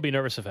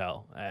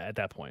 At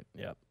that point.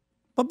 Yep.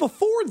 But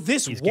before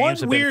this one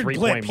weird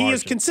blip, he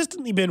has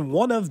consistently been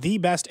one of the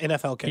best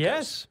NFL kickers.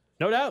 Yes,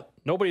 no doubt.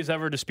 Nobody's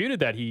ever disputed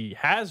that he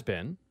has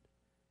been.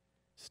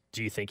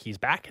 Do you think he's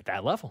back at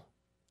that level?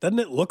 Doesn't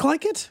it look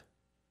like it?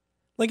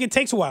 Like, it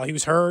takes a while. He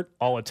was hurt.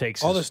 All it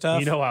takes all is, this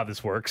stuff. You know how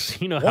this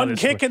works. You know how one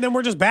kick, and then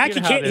we're just back.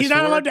 He's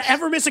not allowed to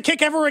ever miss a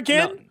kick ever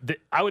again? No,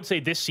 I would say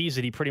this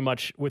season, he pretty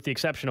much, with the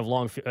exception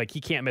of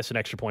he can't miss an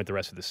extra point the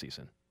rest of the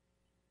season.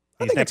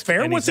 I think that's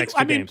fair. What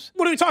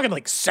are we talking,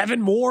 like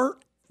 7 more?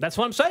 That's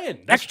what I'm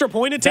saying. Extra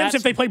point attempts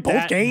if they play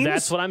both games?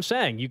 That's what I'm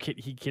saying. He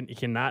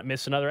cannot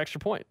miss another extra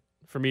point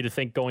for me to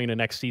think going into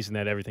next season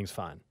that everything's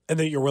fine. And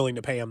then you're willing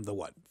to pay him the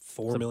what?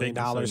 $4 million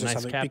or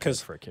something?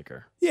 Because for a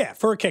kicker. Yeah,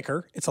 for a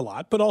kicker, it's a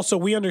lot. But also,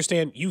 we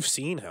understand you've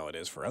seen how it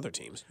is for other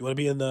teams. You want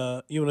to be in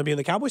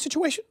the Cowboy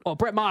situation? Well,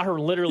 Brett Maher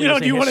literally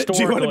is a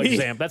historical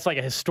example. That's like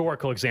a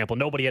historical example.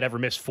 Nobody had ever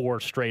missed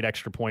 4 straight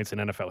extra points in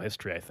NFL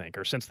history, I think,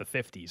 or since the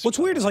 50s. What's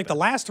weird is like the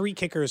last 3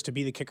 kickers to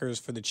be the kickers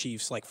for the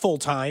Chiefs, like full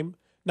time,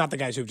 not the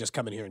guys who've just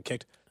come in here and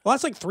kicked. The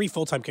last like 3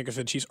 full-time kickers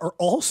for the Chiefs are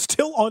all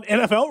still on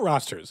NFL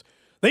rosters.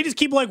 They just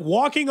keep like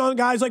walking on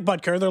guys like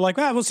Butker. They're like,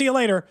 we'll see you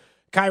later.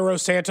 Cairo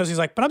Santos, he's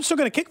like, but I'm still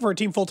going to kick for a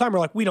team full-time. We're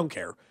like, we don't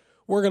care.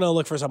 We're going to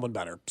look for someone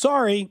better.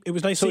 Sorry, it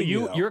was nice seeing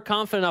you. So you're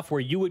confident enough where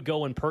you would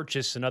go and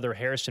purchase another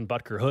Harrison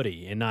Butker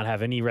hoodie and not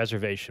have any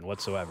reservation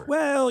whatsoever?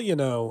 Well,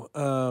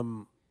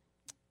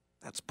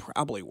 that's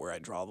probably where I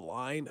draw the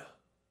line.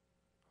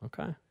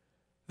 Okay.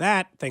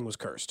 That thing was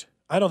cursed.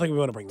 I don't think we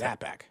want to bring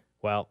that back.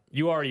 Well,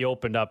 you already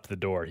opened up the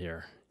door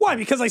here. Why?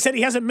 Because I said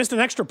he hasn't missed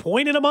an extra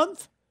point in a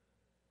month?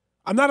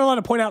 I'm not allowed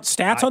to point out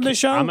stats on this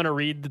show? I'm going to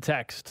read the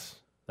texts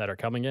that are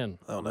coming in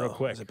real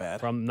quick. Is it bad?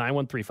 From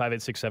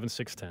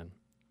 913-586-7610.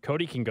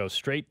 Cody can go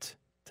straight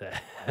to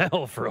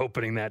hell for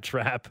opening that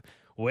trap.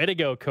 Way to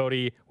go,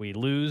 Cody. We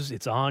lose.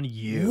 It's on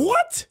you.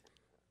 What?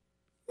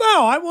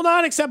 No, I will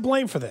not accept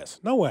blame for this.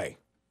 No way.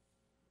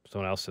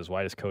 Someone else says,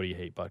 why does Cody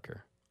hate Butker?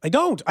 I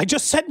don't. I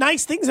just said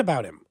nice things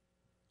about him.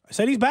 I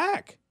said he's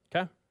back.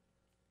 Okay.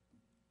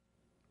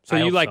 So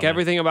you like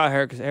everything about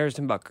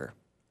Harrison Butker?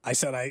 I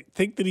said I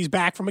think that he's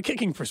back from a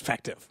kicking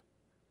perspective.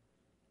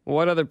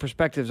 What other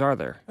perspectives are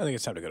there? I think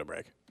it's time to go to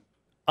break.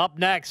 Up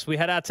next, we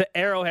head out to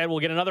Arrowhead. We'll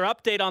get another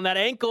update on that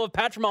ankle of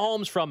Patrick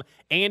Mahomes from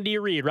Andy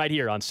Reid right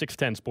here on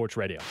 610 Sports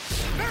Radio.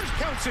 There's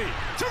Kelsey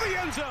to the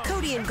end zone.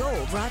 Cody and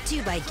Gold brought to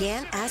you by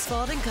Gann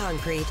Asphalt and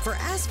Concrete. For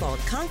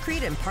asphalt,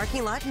 concrete, and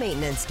parking lot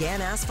maintenance,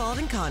 Gann Asphalt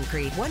and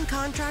Concrete. One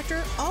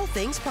contractor, all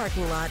things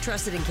parking lot.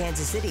 Trusted in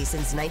Kansas City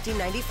since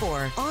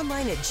 1994.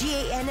 Online at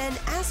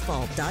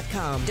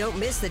GANNasphalt.com. Don't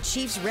miss the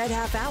Chiefs Red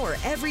Half Hour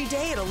every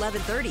day at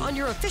 11:30 on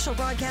your official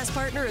broadcast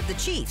partner of the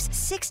Chiefs,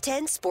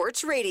 610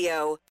 Sports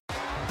Radio.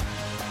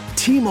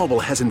 T-Mobile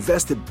has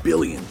invested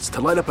billions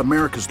to light up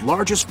America's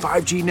largest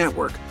 5G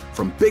network,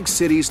 from big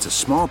cities to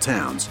small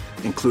towns,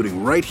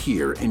 including right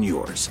here in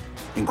yours.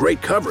 And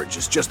great coverage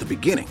is just the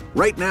beginning.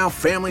 Right now,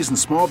 families and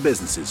small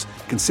businesses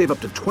can save up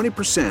to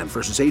 20%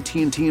 versus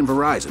AT&T and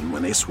Verizon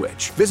when they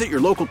switch. Visit your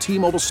local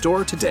T-Mobile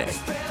store today.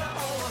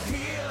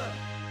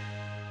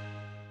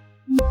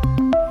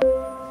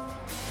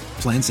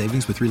 Plan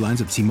savings with 3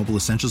 lines of T-Mobile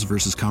Essentials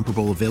versus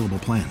comparable available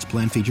plans.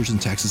 Plan features and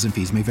taxes and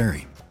fees may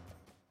vary.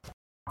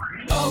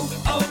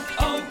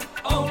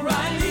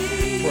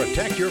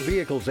 Protect your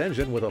vehicle's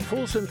engine with a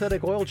full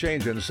synthetic oil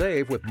change and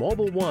save with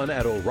Mobil 1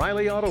 at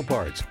O'Reilly Auto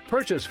Parts.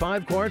 Purchase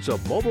 5 quarts of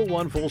Mobil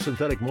 1 full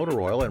synthetic motor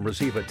oil and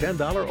receive a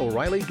 $10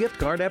 O'Reilly gift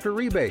card after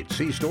rebate.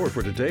 See store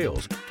for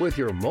details. With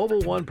your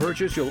Mobil 1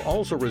 purchase, you'll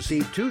also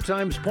receive 2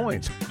 times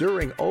points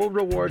during O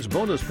Rewards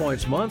Bonus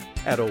Points Month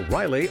at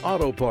O'Reilly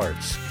Auto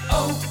Parts.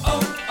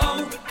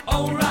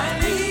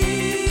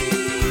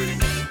 O'Reilly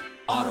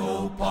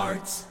Auto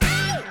Parts.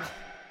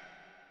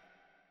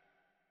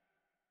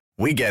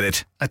 We get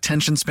it.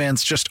 Attention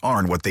spans just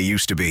aren't what they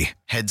used to be.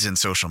 Heads in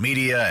social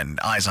media and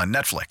eyes on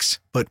Netflix.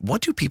 But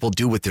what do people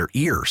do with their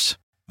ears?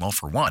 Well,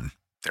 for one,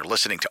 they're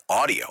listening to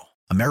audio.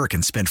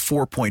 Americans spend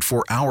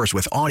 4.4 hours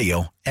with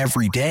audio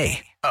every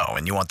day. Oh,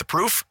 and you want the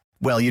proof?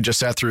 Well, you just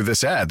sat through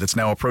this ad that's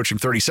now approaching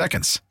 30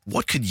 seconds.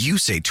 What could you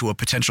say to a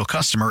potential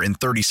customer in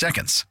 30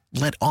 seconds?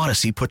 Let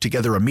Odyssey put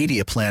together a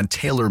media plan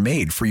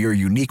tailor-made for your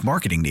unique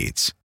marketing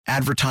needs.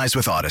 Advertise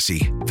with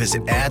Odyssey.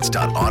 Visit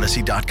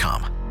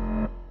ads.odyssey.com.